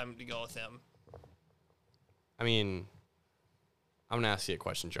yeah, I'm going to go with him. I mean, I'm gonna ask you a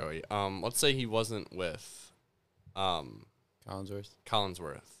question, Joey. Let's say he wasn't with Collinsworth.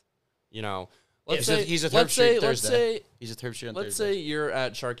 Let's say He's a Herb Street Thursday. Let's say He's a Herb Street on let's Thursday. say you're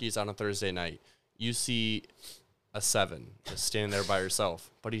at Sharky's on a Thursday night. You see a 7 just standing there by herself.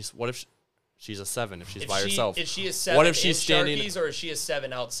 But what if she's a 7 if she's by herself? Is she a 7 What if she's in standing- Sharky's, or is she a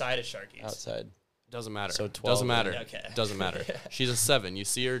 7 outside of Sharky's? Outside. Doesn't matter. So 12 Doesn't matter. Okay. Doesn't matter. She's a 7. You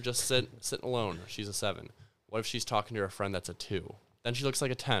see her just sitting alone. She's a 7. What if she's talking to her friend that's a 2? Then she looks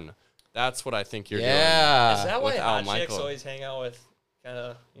like a 10. That's what I think you're doing. Yeah. Is that why with Al hot chicks Michaels. always hang out with kind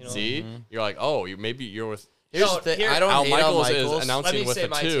of, See? You're like, oh, maybe you're with... Here's No, the thing. here- I don't Al hate Michaels Al is Michaels. Let announcing me with say a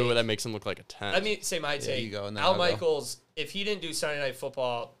my 2 take. that makes him look like a 10. Let me say my take. you go, and then Al I'll go. Michaels, if he didn't do Sunday Night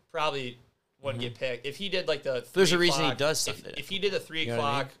Football, probably wouldn't get picked. If he did like the 3 There's a reason he o'clock- does Sunday Night If he did the 3 You know what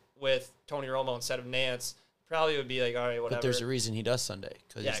I o'clock with Tony Romo instead of Nance, probably would be like, all right, whatever. But there's a reason he does Sunday,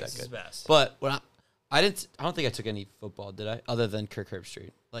 because Yeah, he's 'cause that he's good. best. But when I don't think I took any football, did I? Other than Kirk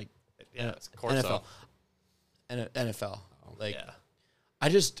Herbstreit, like Yeah, Of course NFL, so. NFL. Like yeah. I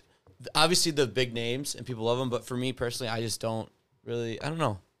just obviously the big names and people love them, but for me personally, I just don't really. I don't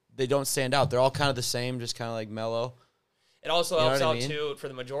know. They don't stand out. They're all kind of the same, just kind of like mellow. It also You know helps what I out mean? too. For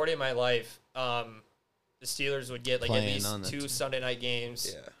the majority of my life, the Steelers would get like Playing at least on the 2 Sunday night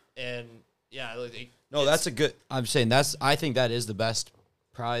games. And yeah, No, that's a good. I'm saying I think that is the best,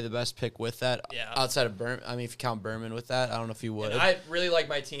 probably the best pick with that. Yeah. Outside of Berman, I mean, if you count Berman with that, I don't know if you would. And I really like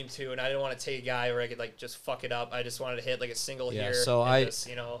my team too, and I didn't want to take a guy where I could like just fuck it up. I just wanted to hit like a single Yeah, here. so and I- just,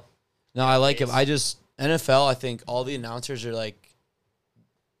 No, I like him. Face. I just NFL. I think all the announcers are like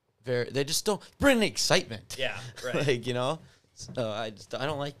they just don't bring any excitement. Yeah, right. Like, you know. So I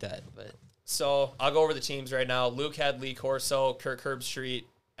don't like that. But So I'll go over the teams right now. Luke had Lee Corso, Kirk Herbstreit,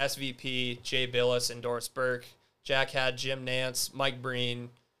 SVP, Jay Billis, and Doris Burke. Jack had Jim Nance, Mike Breen,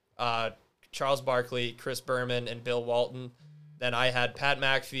 Charles Barkley, Chris Berman, and Bill Walton. Then I had Pat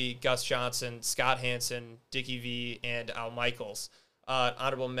McAfee, Gus Johnson, Scott Hansen, Dickie V, and Al Michaels.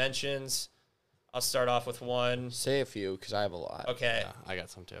 Honorable mentions. I'll start off with one. say a few because I have a lot. Okay. Yeah, I got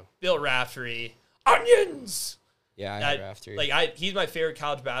some too. Bill Raftery. Onions! Yeah, I I- have Raftery. he's my favorite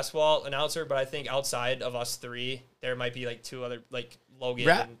college basketball announcer, but I think outside of us three, there might be like two other, like Logan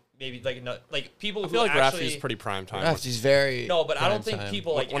and maybe like people I who feel like actually Rafferty's pretty prime time. Raftery's very no, but I don't prime think time.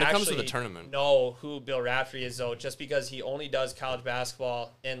 people like When it comes to actually the tournament. know who Bill Raftery is though, just because he only does college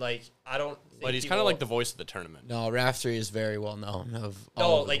basketball and like I don't. Think But he's kind of like the voice of the tournament. No, Raftery is very well known of no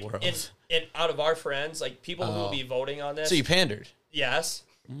all over like the world. in out of our friends, like people who will Oh. be voting on this. So you pandered. Yes,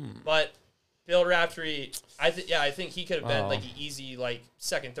 but Bill Raftery, I think he could have been Oh. like an easy like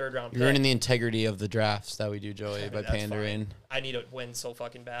second, third round. You're pick. ruining the integrity of the drafts that we do, Joey, by That's pandering. fine. I need to win so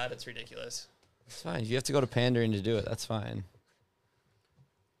fucking bad. It's ridiculous. It's fine. You have to go to pandering to do it. That's fine.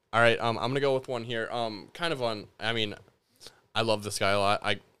 All right, I'm gonna go with one here. Kind of on. I mean, I love this guy a lot.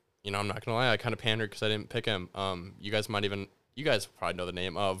 I'm not gonna lie. I kind of pandered because I didn't pick him. You guys probably know the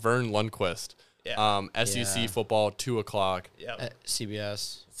name. Vern Lundquist. Yeah. SEC Yeah. football, 2:00, Yep.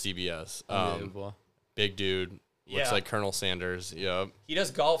 CBS. CBS. Unbelievable. Big dude. Looks Yeah. like Colonel Sanders. Yep. He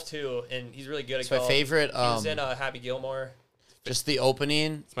does golf too, and he's really good at It's my golf. favorite. He was in Happy Gilmore. Just the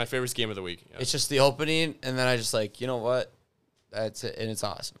opening. It's my favorite game of the week. Yeah. It's just the opening, and then I just like, you know what? That's it, and it's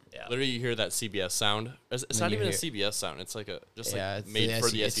awesome. Yeah. Literally, you hear that CBS sound. It's then not you even a hear- CBS sound. It's like It's made for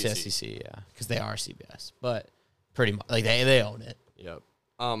the it's SEC. SEC, yeah, because they are CBS, but pretty much like they own it. Yep.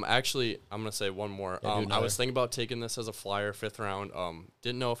 Actually, I'm gonna say one more. Yeah, do I another. was thinking about taking this as a flyer, 5th round.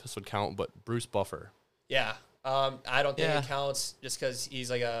 Didn't know if this would count, but Bruce Buffer. Yeah. I don't think Yeah. it counts just because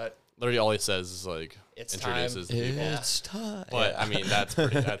he's like a. Literally, all he says is like It's introduces time. the people. It's time. But I mean, that's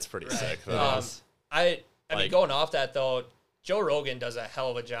pretty sick. I mean, Like- going off that though, Joe Rogan does a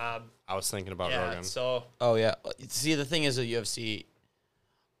hell of a job. I was thinking about Yeah. Rogan. So Oh yeah. See, the thing is at UFC,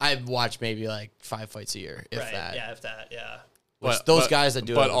 I watch maybe like 5 fights a year, if right. that. Yeah. If that. Yeah. Which those guys that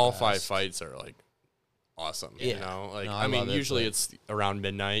do it but are the all best. 5 fights are like awesome. You Yeah. know, like No, I I mean, love it, usually but- it's around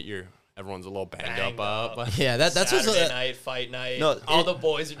midnight. Everyone's a little banged Banged up. up. But Yeah, that's what's Saturday night, fight night. No, all it- the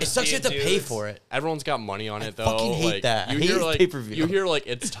boys are it just sucks you have to being pay dudes. for it. everyone's got money on it though. fucking hate like, that. I You hate hear like pay-per-view. you hear like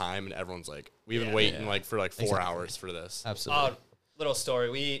it's time, and everyone's like, we've been Yeah. waiting Yeah. like for like 4 Exactly. hours for this. Absolutely. Little story.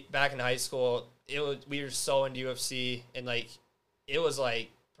 We back in high school, we were so into UFC, and like it was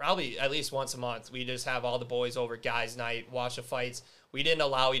like probably at least once a month we just have all the boys over, guys' night, watch the fights. We didn't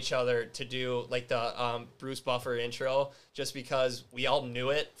allow each other to do like the Bruce Buffer intro just because we all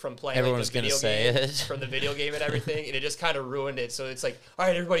knew it from playing Everyone like, was the gonna video say game, it. from the video game and everything, and it just kind of ruined it. So it's like, all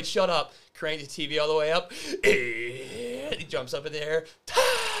right, everybody, shut up, crank the TV all the way up, and he jumps up in the air.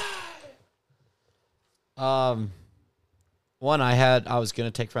 One I was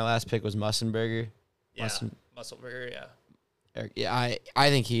gonna take for my last pick was Mussenberger. Yeah, Muscle- Muscleberger. Yeah, Eric, yeah, I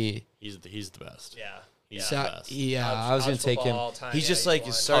think he. He's the best. yeah. He's yeah. the best. Yeah, College- I was gonna college take him. football all time, He's yeah, just he's like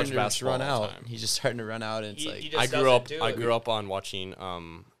one. starting to College just run basketball all out. time. He's just starting to run out, and it's He like just I doesn't grew up. do I it. grew up on watching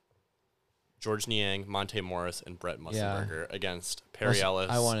George Niang, Monte Morris, and Brett Mussenberger against Perry Mus-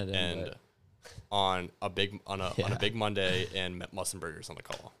 Ellis. I wanted him, and but- on a big on a Yeah. big Monday, and Mussenberger's on the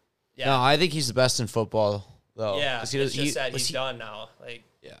call. Yeah. No, I think he's the best in football though. Yeah, 'Cause it's just that he's he- done now. Like,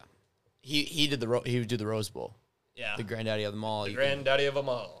 Yeah, he did he would do the Rose Bowl, yeah, the granddaddy of them all. the You can- granddaddy of them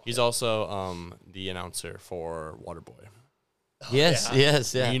all. He's also the announcer for Waterboy. Yes, yeah.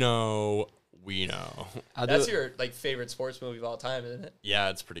 yes, yeah. We know. I'll do That's it. your like favorite sports movie of all time, isn't it? Yeah,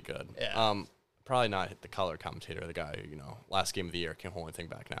 it's pretty good. Yeah. Probably not the color commentator, the guy who, last game of the year can't hold anything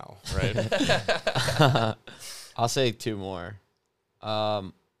back now, right? I'll say 2 more.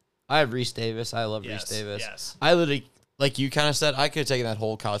 I have Reese Davis. I love Yes, Reese Davis. yes. I literally, like you kind of said, I could have taken that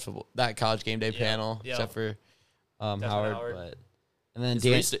whole college game day Yeah, panel, yeah. except for Howard. Howard. But and then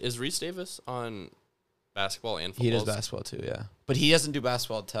is Reese Davis on basketball and football? he does basketball too, yeah. But he doesn't do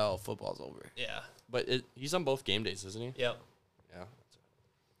basketball until football's over. Yeah. But he's on both game days, isn't he? Yep. Yeah.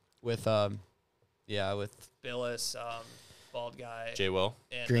 With with Billis, bald guy. Jay Will.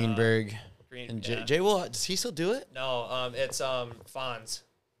 and, Greenberg Green. and yeah. Jay Will. Does he still do it? No, it's Fonz,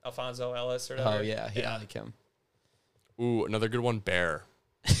 Alfonso Ellis or whatever. Oh yeah, I like him. Ooh, another good one. Bear.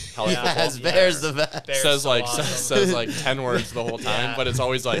 College Yeah. football. Yes, Bear's the best. Bear's says so like awesome. says like 10 words the whole time, Yeah. but it's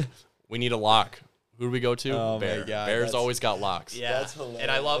always like, we need a lock. Who do we go to? Oh, my Bear. God, Bears that's- always got locks. Yeah, That's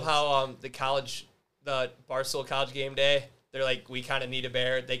and I love how the Barstool College game day, they're like, we kind of need a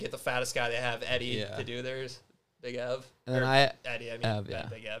bear. They get the fattest guy they have, Eddie, Yeah. to do theirs. Big Ev. And then Or Eddie, I mean, Ev, yeah.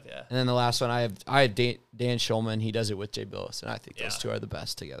 Big Ev, yeah. And then the last one I had Dan Schulman. He does it with Jay Billis, and I think those Yeah. two are the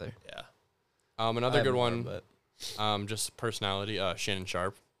best together. Yeah. I Another have good more, one, but just personality. Shannon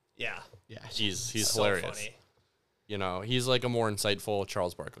Sharp. Yeah. yeah, He's So hilarious. funny. You know, he's like a more insightful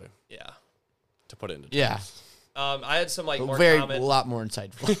Charles Barkley, Yeah. to put it into yeah, terms. I had some like more a common. lot more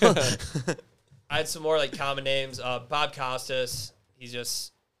insightful. I had some more like common names. Bob Costas. He's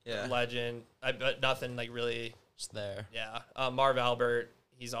just Yeah. a legend. But nothing like really. Just there. Yeah. Marv Albert.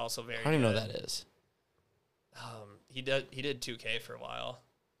 He's also very. I don't even know good. what that is. He did 2K for a while.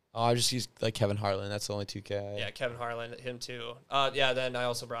 Oh, I just used like Kevin Harlan. That's the only 2K. Yeah, Kevin Harlan, him too. Yeah, then I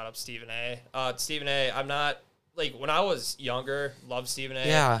also brought up Stephen A. Stephen A, I'm not, like, when I was younger, loved Stephen A.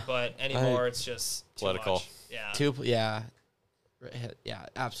 Yeah, But anymore, it's just too Political. much. Yeah. Yeah, yeah,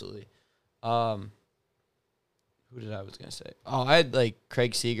 absolutely. Who did I was gonna say? Oh, I had like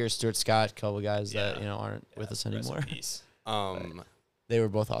Craig Seager, Stuart Scott, a couple guys that Yeah. aren't with us Rest in anymore. peace. They were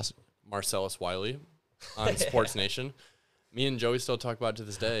both awesome. Marcellus Wiley on Sports Nation. Me and Joey still talk about it to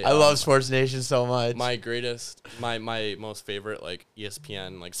this day. I love Sports Nation so much. My most favorite like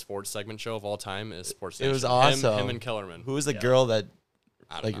ESPN like sports segment show of all time is Sports It Nation. was awesome. Him and Kellerman. Who was the Yeah. girl that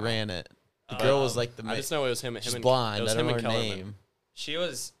I don't like know. ran it? The girl was like the. I just know it was him. She's him and, blonde. It was I don't him know and her Kellerman. name. She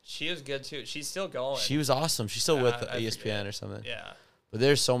was good too. She's still going. She was awesome. She's still with I ESPN forget. or something. Yeah. But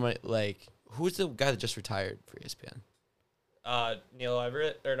there's so many like. Who's the guy that just retired for ESPN? Neil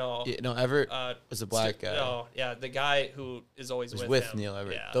Everett or no? Yeah, no, Everett Uh, was a black guy. No, yeah, the guy who is always was with with him. Neil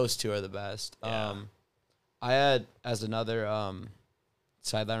Everett. Yeah. Those two are the best. Yeah. I had as another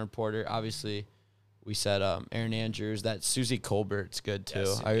sideline reporter. Obviously, we said Aaron Andrews. That Susie Colbert's good too.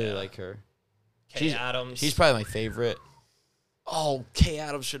 Yes, I really yeah. like her. Kay Adams. She's probably my favorite. Oh, Kay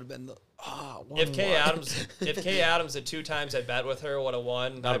Adams should have been the. If Kay Adams the 2 times I bet with her would have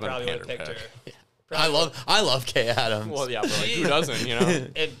won, I That'd have been a probably would have Pander picked pick. her. I love Kay Adams. Well, yeah, but like, who doesn't? You know.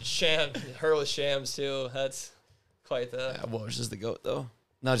 And her with Shams too. That's quite the. What was just the goat though?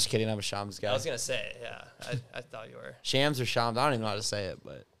 No, just kidding. I'm a Shams guy. I was gonna say, yeah. I thought you were. Shams or Shams? I don't even know how to say it,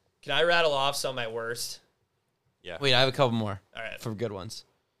 but Can I rattle off some of my worst? Yeah. wait, I have a couple more All right. for good ones.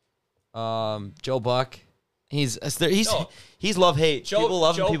 Joe Buck. He's No. he's love hate. People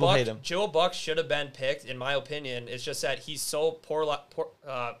love him. People Buck, hate him. Joe Buck should have been picked, in my opinion. It's just that he's so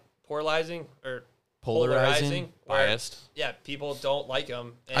polarizing or Polarizing. where, Biased. yeah, people don't like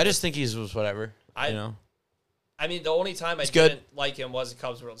him. And I just think he's was whatever. I you know. I mean, the only time I He's good. didn't like him was the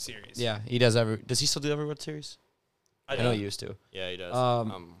Cubs World Series. Yeah, he does every. Does he still do every World Series? I know he used to. Yeah, he does.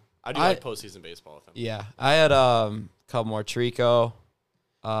 I do I- like postseason baseball with him. Yeah, I had a couple more. Trico,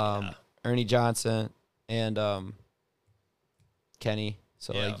 Ernie Johnson, and Kenny.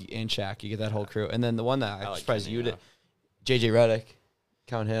 So Yeah. like and Shaq, you get that whole crew, and then the one that I'm like surprised Kenny, you yeah. did, JJ Redick.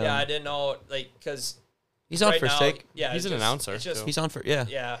 Count him. Yeah, I didn't know, like, because He's on right first now, take. yeah, He's it's an just- announcer, It's just, too. He's on for yeah.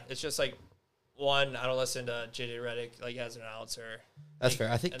 yeah, it's just like one. I don't listen to JJ Redick like as an announcer. That's Like,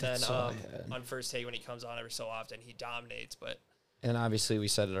 fair. I think and that's then all I had. on first take when he comes on every so often, he dominates. But And obviously we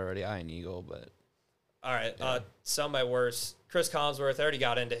said it already. Iron Eagle, but all right, some of my worst. Chris Collinsworth. I already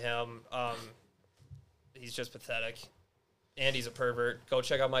got into him. He's just pathetic. And he's a pervert. Go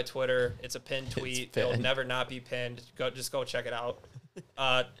check out my Twitter. It's a pinned tweet. It'll pinned. never not be pinned. Just go check it out.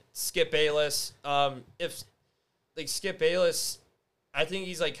 Skip Bayless. If like Skip Bayless, I think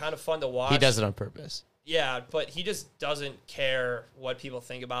he's like kind of fun to watch. he does it on purpose. Yeah, but he just doesn't care what people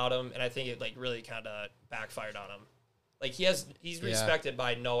think about him, and I think it like really kind of backfired on him. Like he's Yeah. respected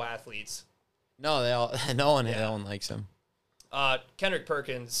by no athletes. No, no one likes him. Kendrick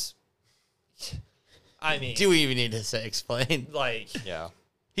Perkins. I mean, Do we even need to say explain? like Yeah.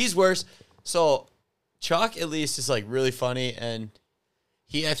 He's worse. So Chuck at least is like really funny, and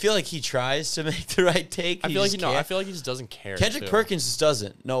I feel like he tries to make the right take. I He feel like just I can't. feel like he just doesn't care. Kendrick too. Perkins just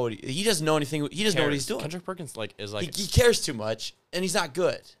doesn't know what he doesn't know anything. He doesn't know what he's doing. Kendrick Perkins is like He cares too much, and he's not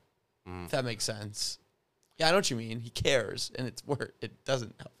good. If that makes sense. Yeah, I know what you mean. He cares, and it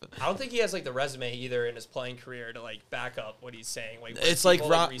doesn't help him. I don't think he has like the resume either in his playing career to like back up what he's saying. Like, It's like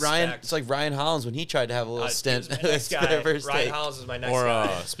people, Ryan. respect. It's like Ryan Hollins when he tried to have a little stint. He was my next guy. First Ryan take. Hollins is my next or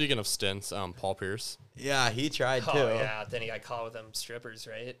guy. speaking of stints, Paul Pierce. Yeah, he tried too. Oh yeah, then he got caught with them strippers,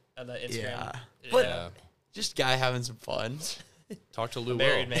 right? On the Instagram. Yeah. Yeah. But just guy having some fun. Talk to Lou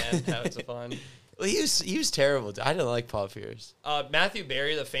Married Will. man having some fun. Well, he was terrible. I didn't like Paul Pierce. Matthew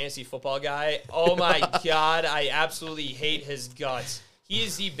Berry, the fantasy football guy. Oh my God, I absolutely hate his guts. He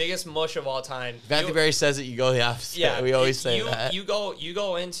is the biggest mush of all time. Matthew Berry says it, you go the opposite. Yeah, we always say that. You go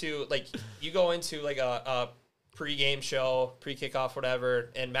into like a pre-game show, pre-kickoff, whatever,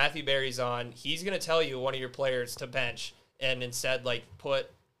 and Matthew Berry's on. He's gonna tell you one of your players to bench and instead like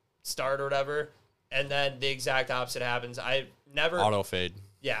put start or whatever, and then the exact opposite happens. I never Auto fade.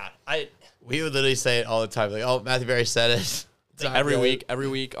 Yeah, We would literally say it all the time. Like, oh, Matthew Berry said it. It's not Every good.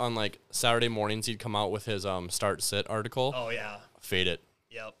 week on like Saturday mornings, he'd come out with his start sit article. oh yeah, Fade it.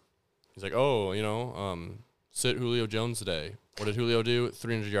 yep. He's like, oh, sit Julio Jones today. What did Julio do?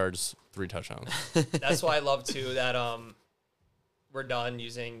 300 yards, 3 touchdowns. That's why I love too that we're done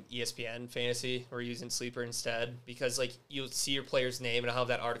using ESPN fantasy. We're using Sleeper instead because like you'll see your player's name and I'll have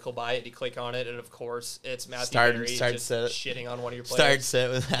that article by it. You click on it and of course it's Matthew Berry just shitting on one of your players. Start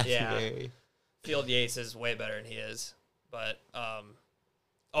sit with Matthew Yeah. Berry. Field Yates is way better than he is, but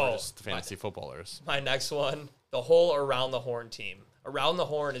Or just the fantasy footballers. my next one, the whole Around the Horn team. Around the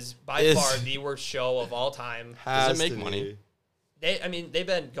Horn is by far the worst show of all time. Does it make money? They've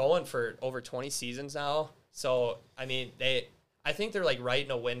been going for over 20 seasons now. So I think they're like right in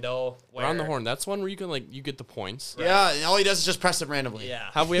a window where Around the Horn, that's one where you can you get the points. Yeah, and all he does is just press it randomly. Yeah.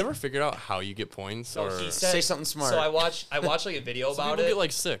 Have we ever figured out how you get points? So or he said, Say something smart. So I watched like a video Some about people it. get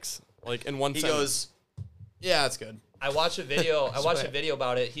like 6, like in one He sentence. goes, yeah, that's good. I watched a video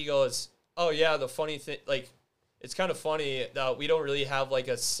about it. He goes, "Oh yeah, the funny thing, like, it's kind of funny that we don't really have like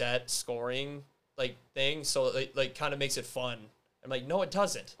a set scoring like thing, so it like kind of makes it fun." I'm like, "No, it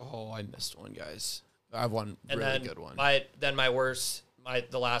doesn't." Oh, I missed one, guys. I have one And really then good one.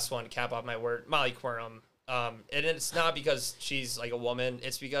 the last one, cap off my word, Molly Quorum. And it's not because she's like a woman.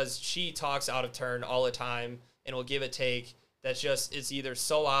 It's because she talks out of turn all the time and will give a take that's just it's either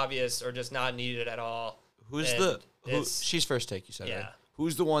so obvious or just not needed at all. Who's And she's first take, you said, Yeah. right?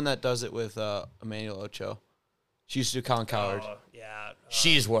 Who's the one that does it with Emmanuel Ocho? She used to do Colin Coward. Oh, yeah.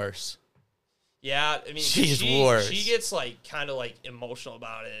 She's worse. Yeah, I mean, She's worse. She gets like kind of like emotional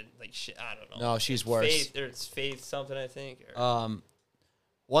about it. Like, I don't know. No, she's worse. Faith something, I think. Or,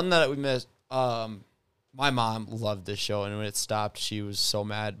 One that we missed. My mom loved this show, and when it stopped, she was so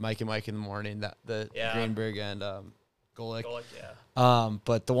mad. Mike and Mike in the morning. Yeah. Greenberg and Golick. Golick, yeah.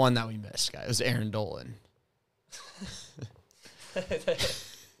 But the one that we missed, guys, was Aaron Dolan.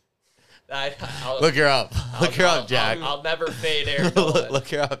 Look her up. Look her up, Jack. I'll never fade Aaron Dolan. Look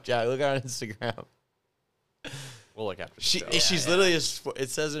her up, Jack. Look her on Instagram. We'll look after the She's show. literally it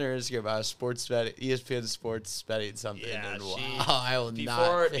says in her Instagram about sports betting, ESPN sports betting something. Yeah, and she- wow, I will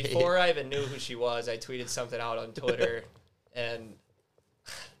not. Before I even knew who she was, I tweeted something out on Twitter, and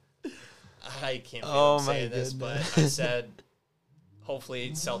I can't believe Oh I'm my saying this, but I said,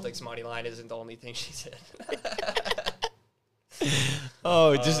 hopefully Celtics money line isn't the only thing she did.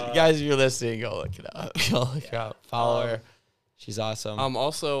 Oh, just guys, if you're listening, go look it up. Go look her up. Follow her. She's awesome.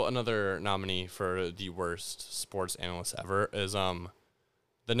 Also another nominee for the worst sports analyst ever is the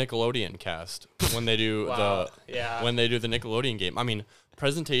Nickelodeon cast when they do Wow, yeah. when they do the Nickelodeon game. I mean,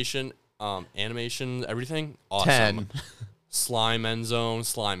 presentation, animation, everything awesome. 10. Slime end zone,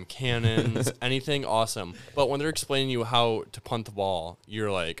 slime cannons, anything awesome. But when they're explaining you how to punt the ball, you're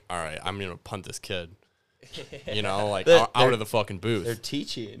like, all right, I'm gonna punt this kid. You know, like out of the fucking booth. They're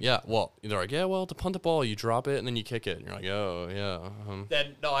teaching. Yeah, well, they're like, yeah, well, to punt the ball, you drop it and then you kick it, and you're like, oh, yeah.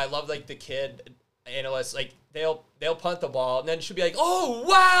 Then no, I love like the kid analysts. Like they'll punt the ball, and then she'll be like, "Oh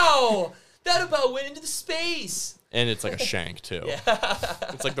wow, that about went into the space." And it's like a shank too. Yeah.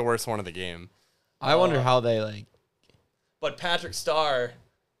 It's like the worst one of the game. I wonder how they like. But Patrick Starr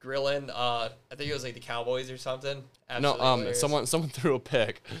grilling, I think it was like the Cowboys or something. No, Absolutely hilarious. someone threw a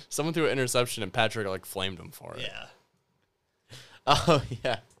pick, someone threw an interception, and Patrick like flamed him for it. Yeah. Oh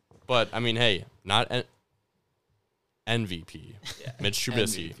yeah. But I mean, hey, not MVP. Yeah. Mitch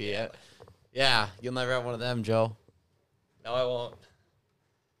Trubisky. MVP, yeah, you'll never have one of them, Joe. No, I won't.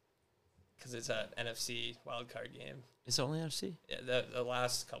 Because it's an NFC wildcard game. It's only NFC. Yeah, the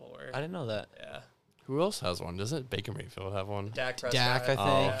last couple were. I didn't know that. Yeah. Who else has one? Doesn't Baker Mayfield have one? Dak Prescott. Dak, I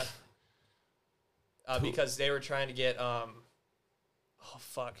think. Yeah. Because they were trying to get I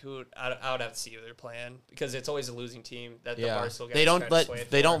would have to see who they're playing because it's always a losing team that the Barstool guys They don't try to sway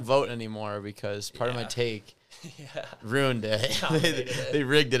they for. don't vote anymore because part of my Yeah. take Yeah. ruined it. Dominated it. They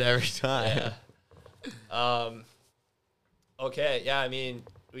rigged it every time. Yeah. Okay. Yeah. I mean,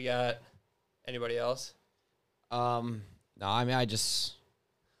 we got anybody else? No, I mean I just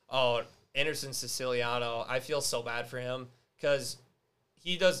Oh, Anderson Siciliano. I feel so bad for him because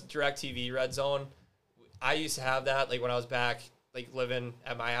he does DirecTV Red Zone. I used to have that like when I was back like living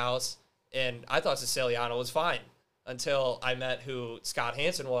at my house, and I thought Siciliano was fine until I met who Scott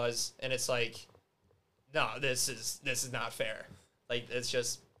Hansen was, and it's like, no, this is not fair. Like it's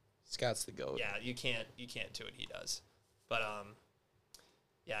just Scott's the GOAT. yeah, you can't do what he does. But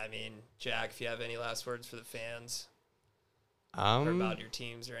yeah, I mean, Jack, if you have any last words for the fans or about your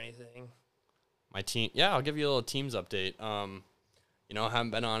teams or anything. My team, yeah, I'll give you a little teams update. You know, I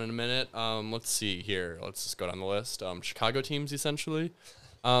haven't been on in a minute. Let's see here. Let's just go down the list. Chicago teams, essentially.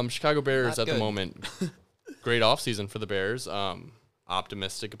 Chicago Bears Not at the good. moment. Great offseason for the Bears.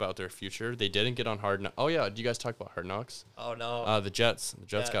 Optimistic about their future. They didn't get on Hard Knocks. Oh, yeah. Do you guys talk about Hard Knocks? Oh no. The Jets. The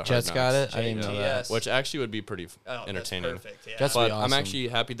Jets Yeah. got Jets Hard got Knocks. it. I didn't know that. JTS. Which actually would be pretty Oh, entertaining. That's perfect. Yeah. Jets would But be I'm awesome. actually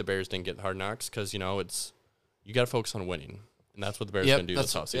happy the Bears didn't get Hard Knocks because, you know, you got to focus on winning. And that's what the Bears Yep, going to do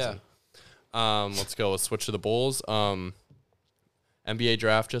this that's- offseason. Let's go. Let's switch to the Bulls. NBA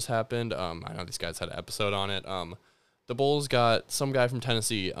draft just happened. I know these guys had an episode on it. The Bulls got some guy from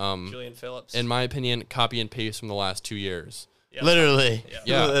Tennessee. Julian Phillips. In my opinion, copy and paste from the last 2 years. Yep. Literally. Yeah.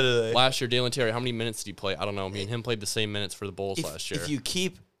 Yeah. Literally. Last year, Dalen Terry, how many minutes did he play? I don't know. Me and him played the same minutes for the Bulls last year. If you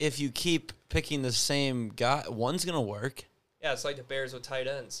keep picking the same guy, one's gonna work. Yeah, it's like the Bears with tight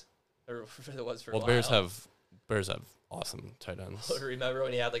ends. Or it was for a well, while. Bears have awesome tight ends. Remember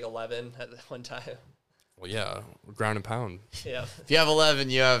when he had like 11 at one time? Well, yeah, ground and pound. Yeah. If you have 11,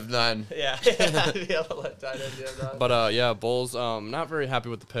 you have none. Yeah. Yeah, tight ends, yeah, no. But yeah, Bulls. Not very happy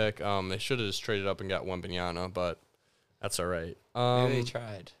with the pick. They should have just traded up and got Wembanyama, but that's all right. Maybe they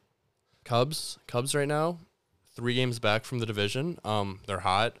tried. Cubs right now, 3 games back from the division. They're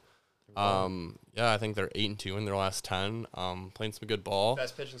hot. Yeah, I think they're 8-2 in their last 10. Playing some good ball.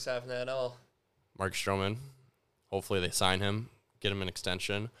 Best pitching staff in the NL. Mark Stroman. Hopefully they sign him, get him an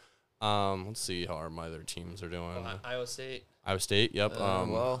extension. Let's see how my other teams are doing. Iowa State Iowa State, yep.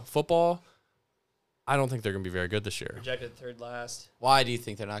 Well. Football, I don't think they're going to be very good this year. projected third last. Why do you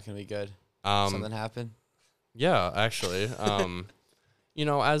think they're not gonna be good? Something happened? Yeah, actually. You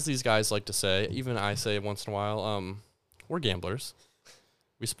know, as these guys like to say, even I say once in a while, we're gamblers.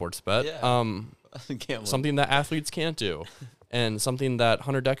 We sports bet. Yeah. Something that athletes can't do. And something that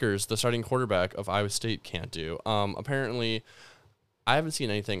Hunter Deckers, the starting quarterback of Iowa State, can't do. Apparently, I haven't seen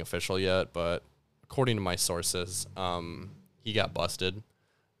anything official yet, but according to my sources, he got busted.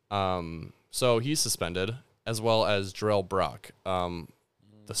 So he's suspended, as well as Jarrell Brock,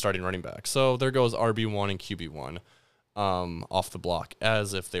 the starting running back. So there goes RB1 and QB1 off the block,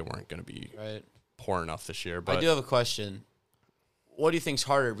 as if they weren't going to be Right. poor enough this year. But I do have a question. What do you think's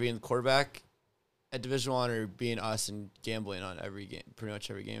harder, being the quarterback at Division I or being us and gambling on every game, pretty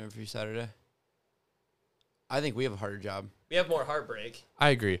much every game every Saturday? I think we have a harder job. We have more heartbreak. I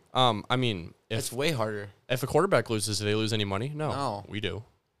agree. I mean, It's way harder. if a quarterback loses, do they lose any money? No. We do.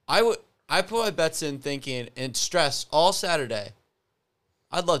 I put my bets in thinking and stress all Saturday.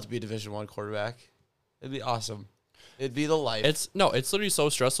 I'd love to be a Division I quarterback. It'd be awesome. It'd be the life. It's literally so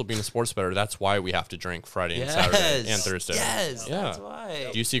stressful being a sports bettor. That's why we have to drink Friday and Saturday and Thursday. Yes, Yeah. that's why.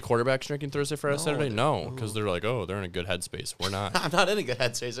 Do you see quarterbacks drinking Thursday, Friday, No, Saturday? dude. No, because they're like, oh, they're in a good headspace. We're not. I'm not in a good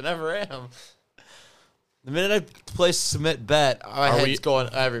headspace. I never am. The minute I place submit bet, my Are head's we- going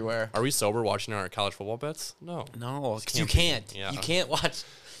everywhere. Are we sober watching our college football bets? No. No, 'cause you can't can't. be. Yeah. You can't watch.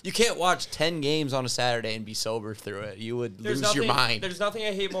 You can't watch 10 games on a Saturday and be sober through it. You would lose your mind. There's nothing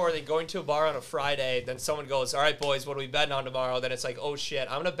I hate more than going to a bar on a Friday. Then someone goes, "All right, boys, what are we betting on tomorrow?" Then it's like, "Oh shit,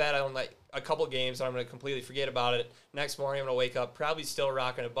 I'm gonna bet on like a couple games, and I'm gonna completely forget about it. Next morning, I'm gonna wake up probably still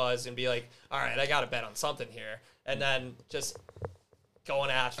rocking a buzz and be like, "All right, I gotta bet on something here," and then just going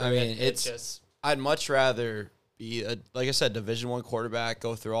after I mean, it. it's just I'd much rather be a, like I said, Division I quarterback,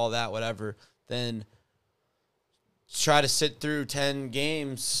 go through all that, whatever, than try to sit through 10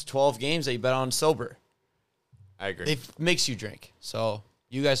 games, 12 games that you bet on sober. I agree. It makes you drink. So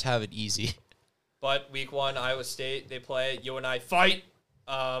you guys have it easy. But week 1, Iowa State, they play. You and I fight.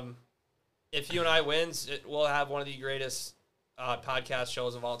 If you and I wins, we'll have one of the greatest podcast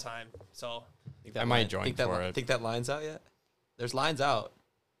shows of all time. So I might join for it. Think that line's out yet? There's lines out.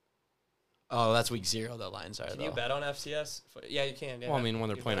 Oh, that's week 0. The lines are. can you bet on FCS? Yeah, you can. Yeah. Well, I mean, when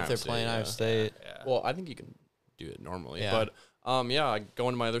they're You playing bet. If they're Iowa playing State, Iowa yeah. State. Yeah. Well, I think you can do it normally. Yeah. But yeah,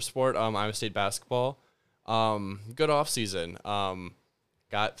 going to my other sport, Iowa State basketball. Good off season.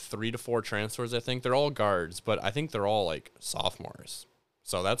 Got 3 to 4 transfers. I think they're all guards, but I think they're all like sophomores.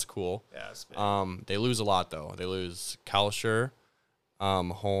 So that's cool. Yeah, it's big. They lose a lot though. They lose Kalisher,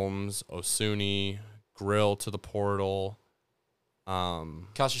 Holmes, Osuni, Grill to the portal.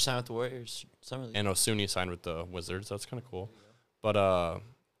 Kelsey signed with the Warriors. And Osuni signed with the Wizards. That's kind of cool. But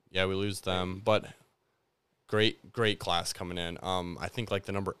yeah, we lose them. But great class coming in. I think like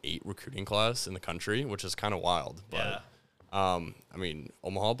the number 8 recruiting class in the country, which is kind of wild. But Yeah. I mean,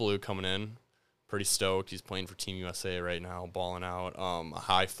 Omaha Blue coming in, pretty stoked. He's playing for Team USA right now, balling out. A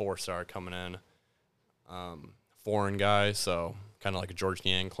high 4-star coming in, foreign guy. So kind of like a George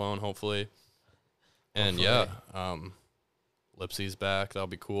Niang clone, hopefully. And Lipsy's back. That'll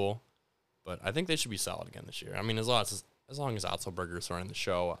be cool. But I think they should be solid again this year. I mean, as long as Otzelberger's running the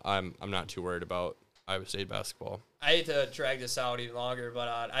show, I'm not too worried about Iowa State basketball. I hate to drag this out even longer,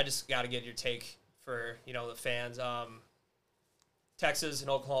 but I just got to get your take for the fans. Texas and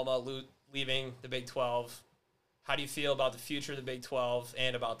Oklahoma leaving the Big 12. How do you feel about the future of the Big 12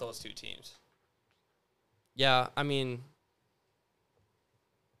 and about those two teams? Yeah, I mean,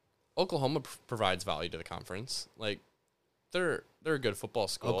 Oklahoma provides value to the conference. Like, they're a good football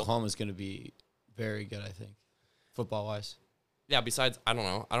school. Oklahoma's going to be very good, I think, football-wise. Yeah, besides, I don't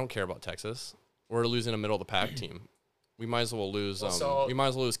know. I don't care about Texas. We're losing a middle-of-the-pack team. We might as well lose. We might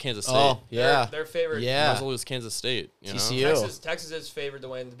as well lose Kansas State. Oh, yeah. They're favored. We might as well lose Kansas State. You know? TCU. Texas is favored to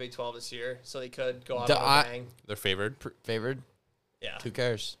win the Big 12 this year, so they could go out on a bang. They're favored. Favored? Yeah. Who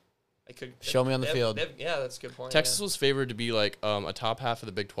cares? They could show me on the field. Yeah, that's a good point. Texas was favored to be like a top half of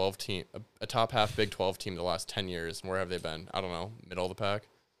the Big 12 team, a top half Big 12 team the last 10 years. And where have they been? I don't know. Middle of the pack.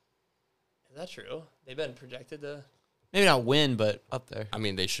 Is that true? They've been projected to. Maybe not win, but up there. I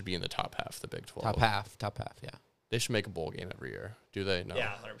mean, they should be in the top half of the Big 12. Top half, yeah. They should make a bowl game every year. Do they? No.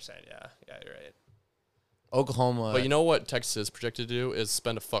 Yeah, 100%. Yeah, you're right. Oklahoma. But you know what Texas is projected to do is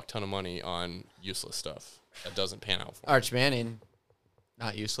spend a fuck ton of money on useless stuff that doesn't pan out for them. Arch Manning,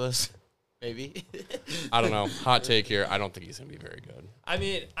 not useless. Maybe. I don't know. Hot take here. I don't think he's going to be very good. I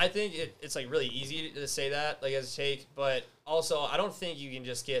mean, I think it's like really easy to say that, like as a take, but also I don't think you can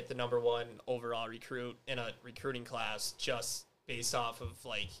just get the number one overall recruit in a recruiting class just based off of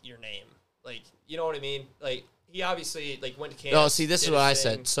like your name. Like, you know what I mean? Like, he obviously like went to Kansas. No, see, this is what I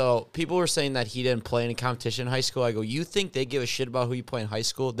said. So people were saying that he didn't play any competition in high school. I go, you think they give a shit about who you play in high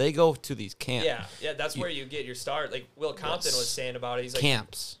school? They go to these camps. Yeah, that's where you get your start. Like Will Compton was saying about it. He's like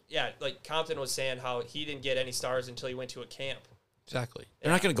camps. Yeah, like Compton was saying how he didn't get any stars until he went to a camp. Exactly.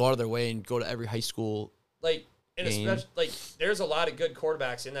 They're not going to go out of their way and go to every high school. Like, and especially like, there's a lot of good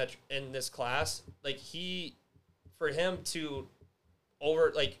quarterbacks in this class. Like for him to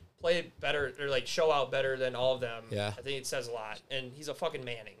play better or like show out better than all of them. Yeah. I think it says a lot. And he's a fucking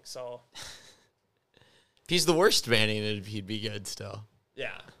Manning, so If he's the worst Manning, he'd be good still.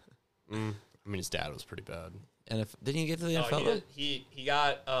 yeah. I mean, his dad was pretty bad. And didn't he get to the NFL? No, he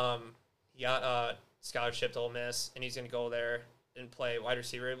got a scholarship to Ole Miss, and he's gonna go there and play wide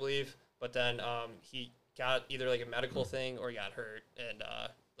receiver, I believe. But then he got either like a medical thing or he got hurt. And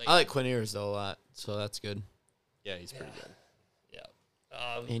I like Quinn Ewers though a lot, so that's good. Yeah, he's pretty good.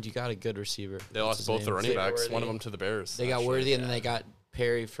 And you got a good receiver. They lost both the running backs. One of them to the Bears. They got Worthy, and then they got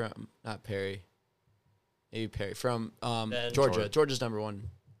Perry from Georgia. Georgia's number one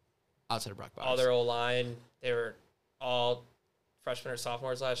outside of Brock Bowers. All their O-line, they were all freshmen or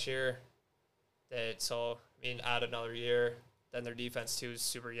sophomores last year. Add another year. Then their defense too is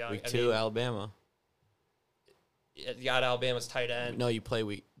super young. Week 2, Alabama. You got Alabama's tight end. No, you play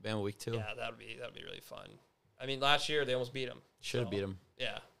Alabama week 2. Yeah, that'd be really fun. I mean, last year they almost beat them. Should have beat them.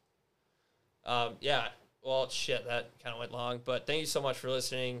 Yeah. Yeah. Well, shit, that kind of went long. But thank you so much for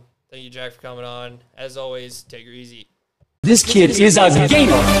listening. Thank you, Jack, for coming on. As always, take her easy. This kid is a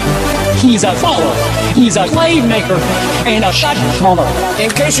gamer. He's a baller. He's a playmaker and a shot caller.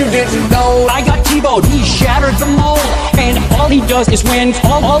 In case you didn't know, I got T-Bowed. He shattered the mold, and all he does is win.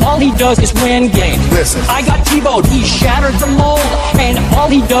 All he does is win games. Listen, I got T-Bowed. He shattered the mold, and all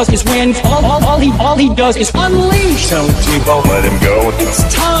he does is win. All he does is unleash. Tell T-Bow, let him go.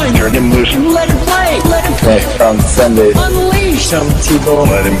 It's time. Turn him loose. Let him play. Let him play. On Sunday. Unleash. Tell T-Bow,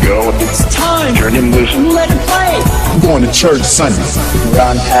 let him go. It's time. Turn him loose. Let him play. I'm going to church Sunday.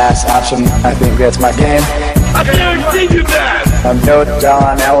 Run, pass, option, I think that's my game. I can't think of that. I'm no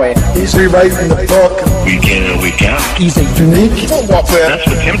John Elway. He's rewriting the book. Week in and week out. He's a Unique football player. That's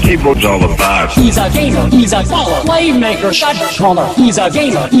what Tim Tebow's all about. He's a gamer. He's a baller. Playmaker, shot caller. He's a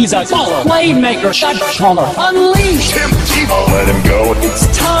gamer. He's a baller. Playmaker, shot caller. Unleash. Tim Tebow. Let him go. It's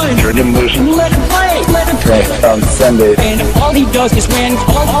time. Turn him loose. Let him play. Let him play. On Sunday. And all he does is win.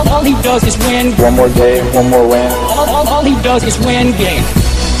 All he does is win. One more day, one more win. All he does is win games.